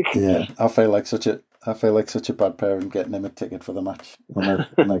realistic. Yeah, I feel like such a bad parent getting him a ticket for the match when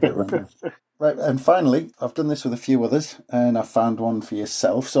I get round. Right, and finally, I've done this with a few others, and I found one for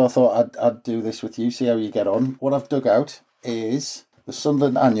yourself. So I thought I'd do this with you, see how you get on. What I've dug out is the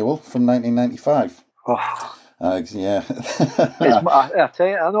Sunderland Annual from 1995. Oh. Yeah. I tell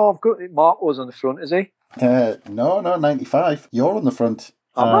you, I know I've got Mark was on the front, is he? No, 95. You're on the front.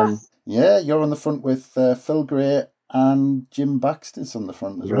 Yeah, you're on the front with Phil Gray and Jim Baxter's on the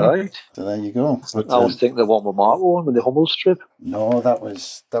front as well. Right. So there you go. But, I was thinking the one with Mark won with the Hummel strip. No, that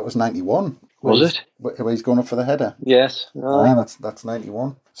was 91. Was it? Where he's going up for the header. Yes. That's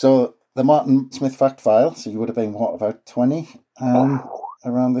 91. So the Martin Smith fact file. So you would have been about 20.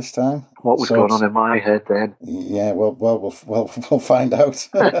 Around this time. What was going on in my head then? Yeah, well, we'll find out.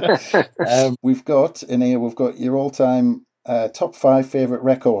 We've got your all-time top 5 favourite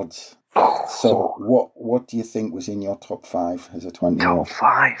records. So what do you think was in your top 5 as a 20-year-old? Top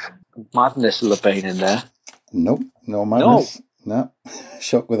 5? Madness will have been in there. Nope, no Madness. No.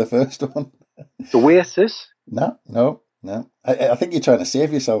 Shock with the first one. The Oasis? No. I think you're trying to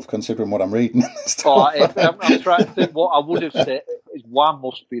save yourself, considering what I'm reading. I'm trying to think what I would have said. One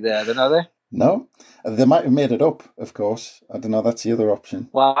must be there, then, are they? No. They might have made it up, of course. I don't know, that's the other option.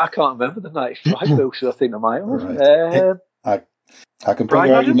 Well, I can't remember the 95 books, so I think I might have. Right. I can bring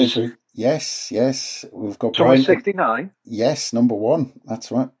out your misery. Yes. We've got Brian. 69? Yes, number 1.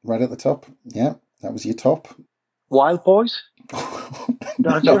 That's right at the top. Yeah, that was your top. Wild Boys?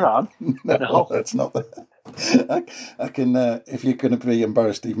 No, that's not that. I can, if you're going to be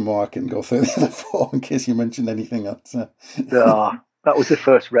embarrassed even more, I can go through the other 4 in case you mentioned anything else. That was the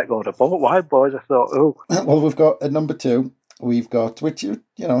first record I bought. Wild Boys, I thought, Well, we've got at number 2, we've got, which you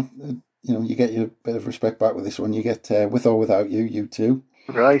get your bit of respect back with this one. You get With or Without You, U2.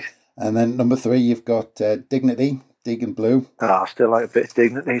 Right. And then number 3, you've got Dignity, Deacon Blue. I still like a bit of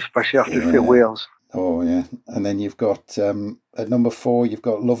Dignity, especially after a few wheels. Oh, yeah. And then you've got, at number 4, you've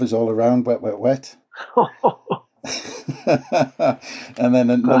got Love Is All Around, Wet, Wet, Wet. And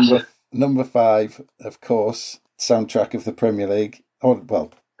then at number 5, of course, soundtrack of the Premier League.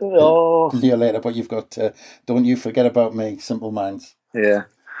 Year later, but you've got Don't You Forget About Me, Simple Minds. Yeah.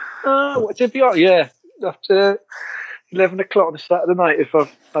 To be honest, yeah. After 11 o'clock on a Saturday night, if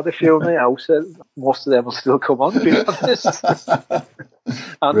I've had a few in the house, most of them will still come on, to be honest.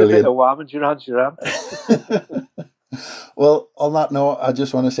 And brilliant. A bit of Wham and Duran Duran. Well, on that note, I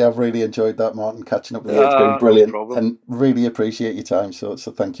just want to say I've really enjoyed that, Martin, catching up with you. It's been brilliant, and really appreciate your time. So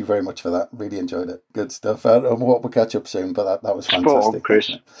thank you very much for that. Really enjoyed it. Good stuff. I hope we'll catch up soon, but that was fantastic. On,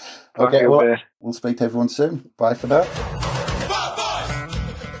 Chris. Okay, well, we'll speak to everyone soon. Bye for now.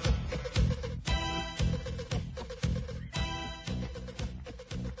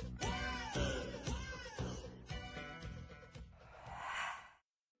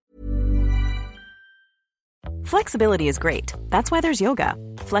 Flexibility is great. That's why there's yoga.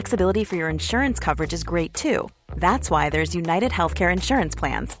 Flexibility for your insurance coverage is great too. That's why there's United Healthcare Insurance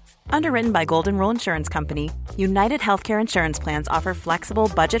Plans. Underwritten by Golden Rule Insurance Company, United Healthcare Insurance Plans offer flexible,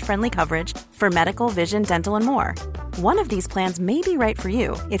 budget-friendly coverage for medical, vision, dental, and more. One of these plans may be right for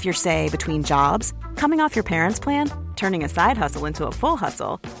you if you're, say, between jobs, coming off your parents' plan, turning a side hustle into a full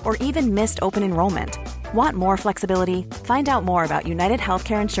hustle, or even missed open enrollment. Want more flexibility? Find out more about United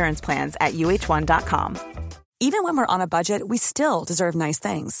Healthcare Insurance Plans at uh1.com. Even when we're on a budget, we still deserve nice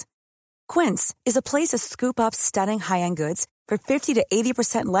things. Quince is a place to scoop up stunning high-end goods for 50 to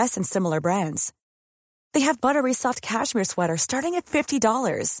 80% less than similar brands. They have buttery soft cashmere sweaters starting at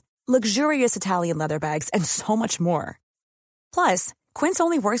 $50, luxurious Italian leather bags, and so much more. Plus, Quince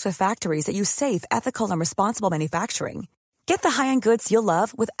only works with factories that use safe, ethical, and responsible manufacturing. Get the high-end goods you'll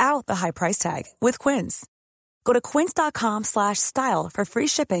love without the high price tag with Quince. Go to quince.com/style for free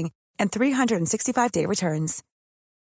shipping and 365-day returns.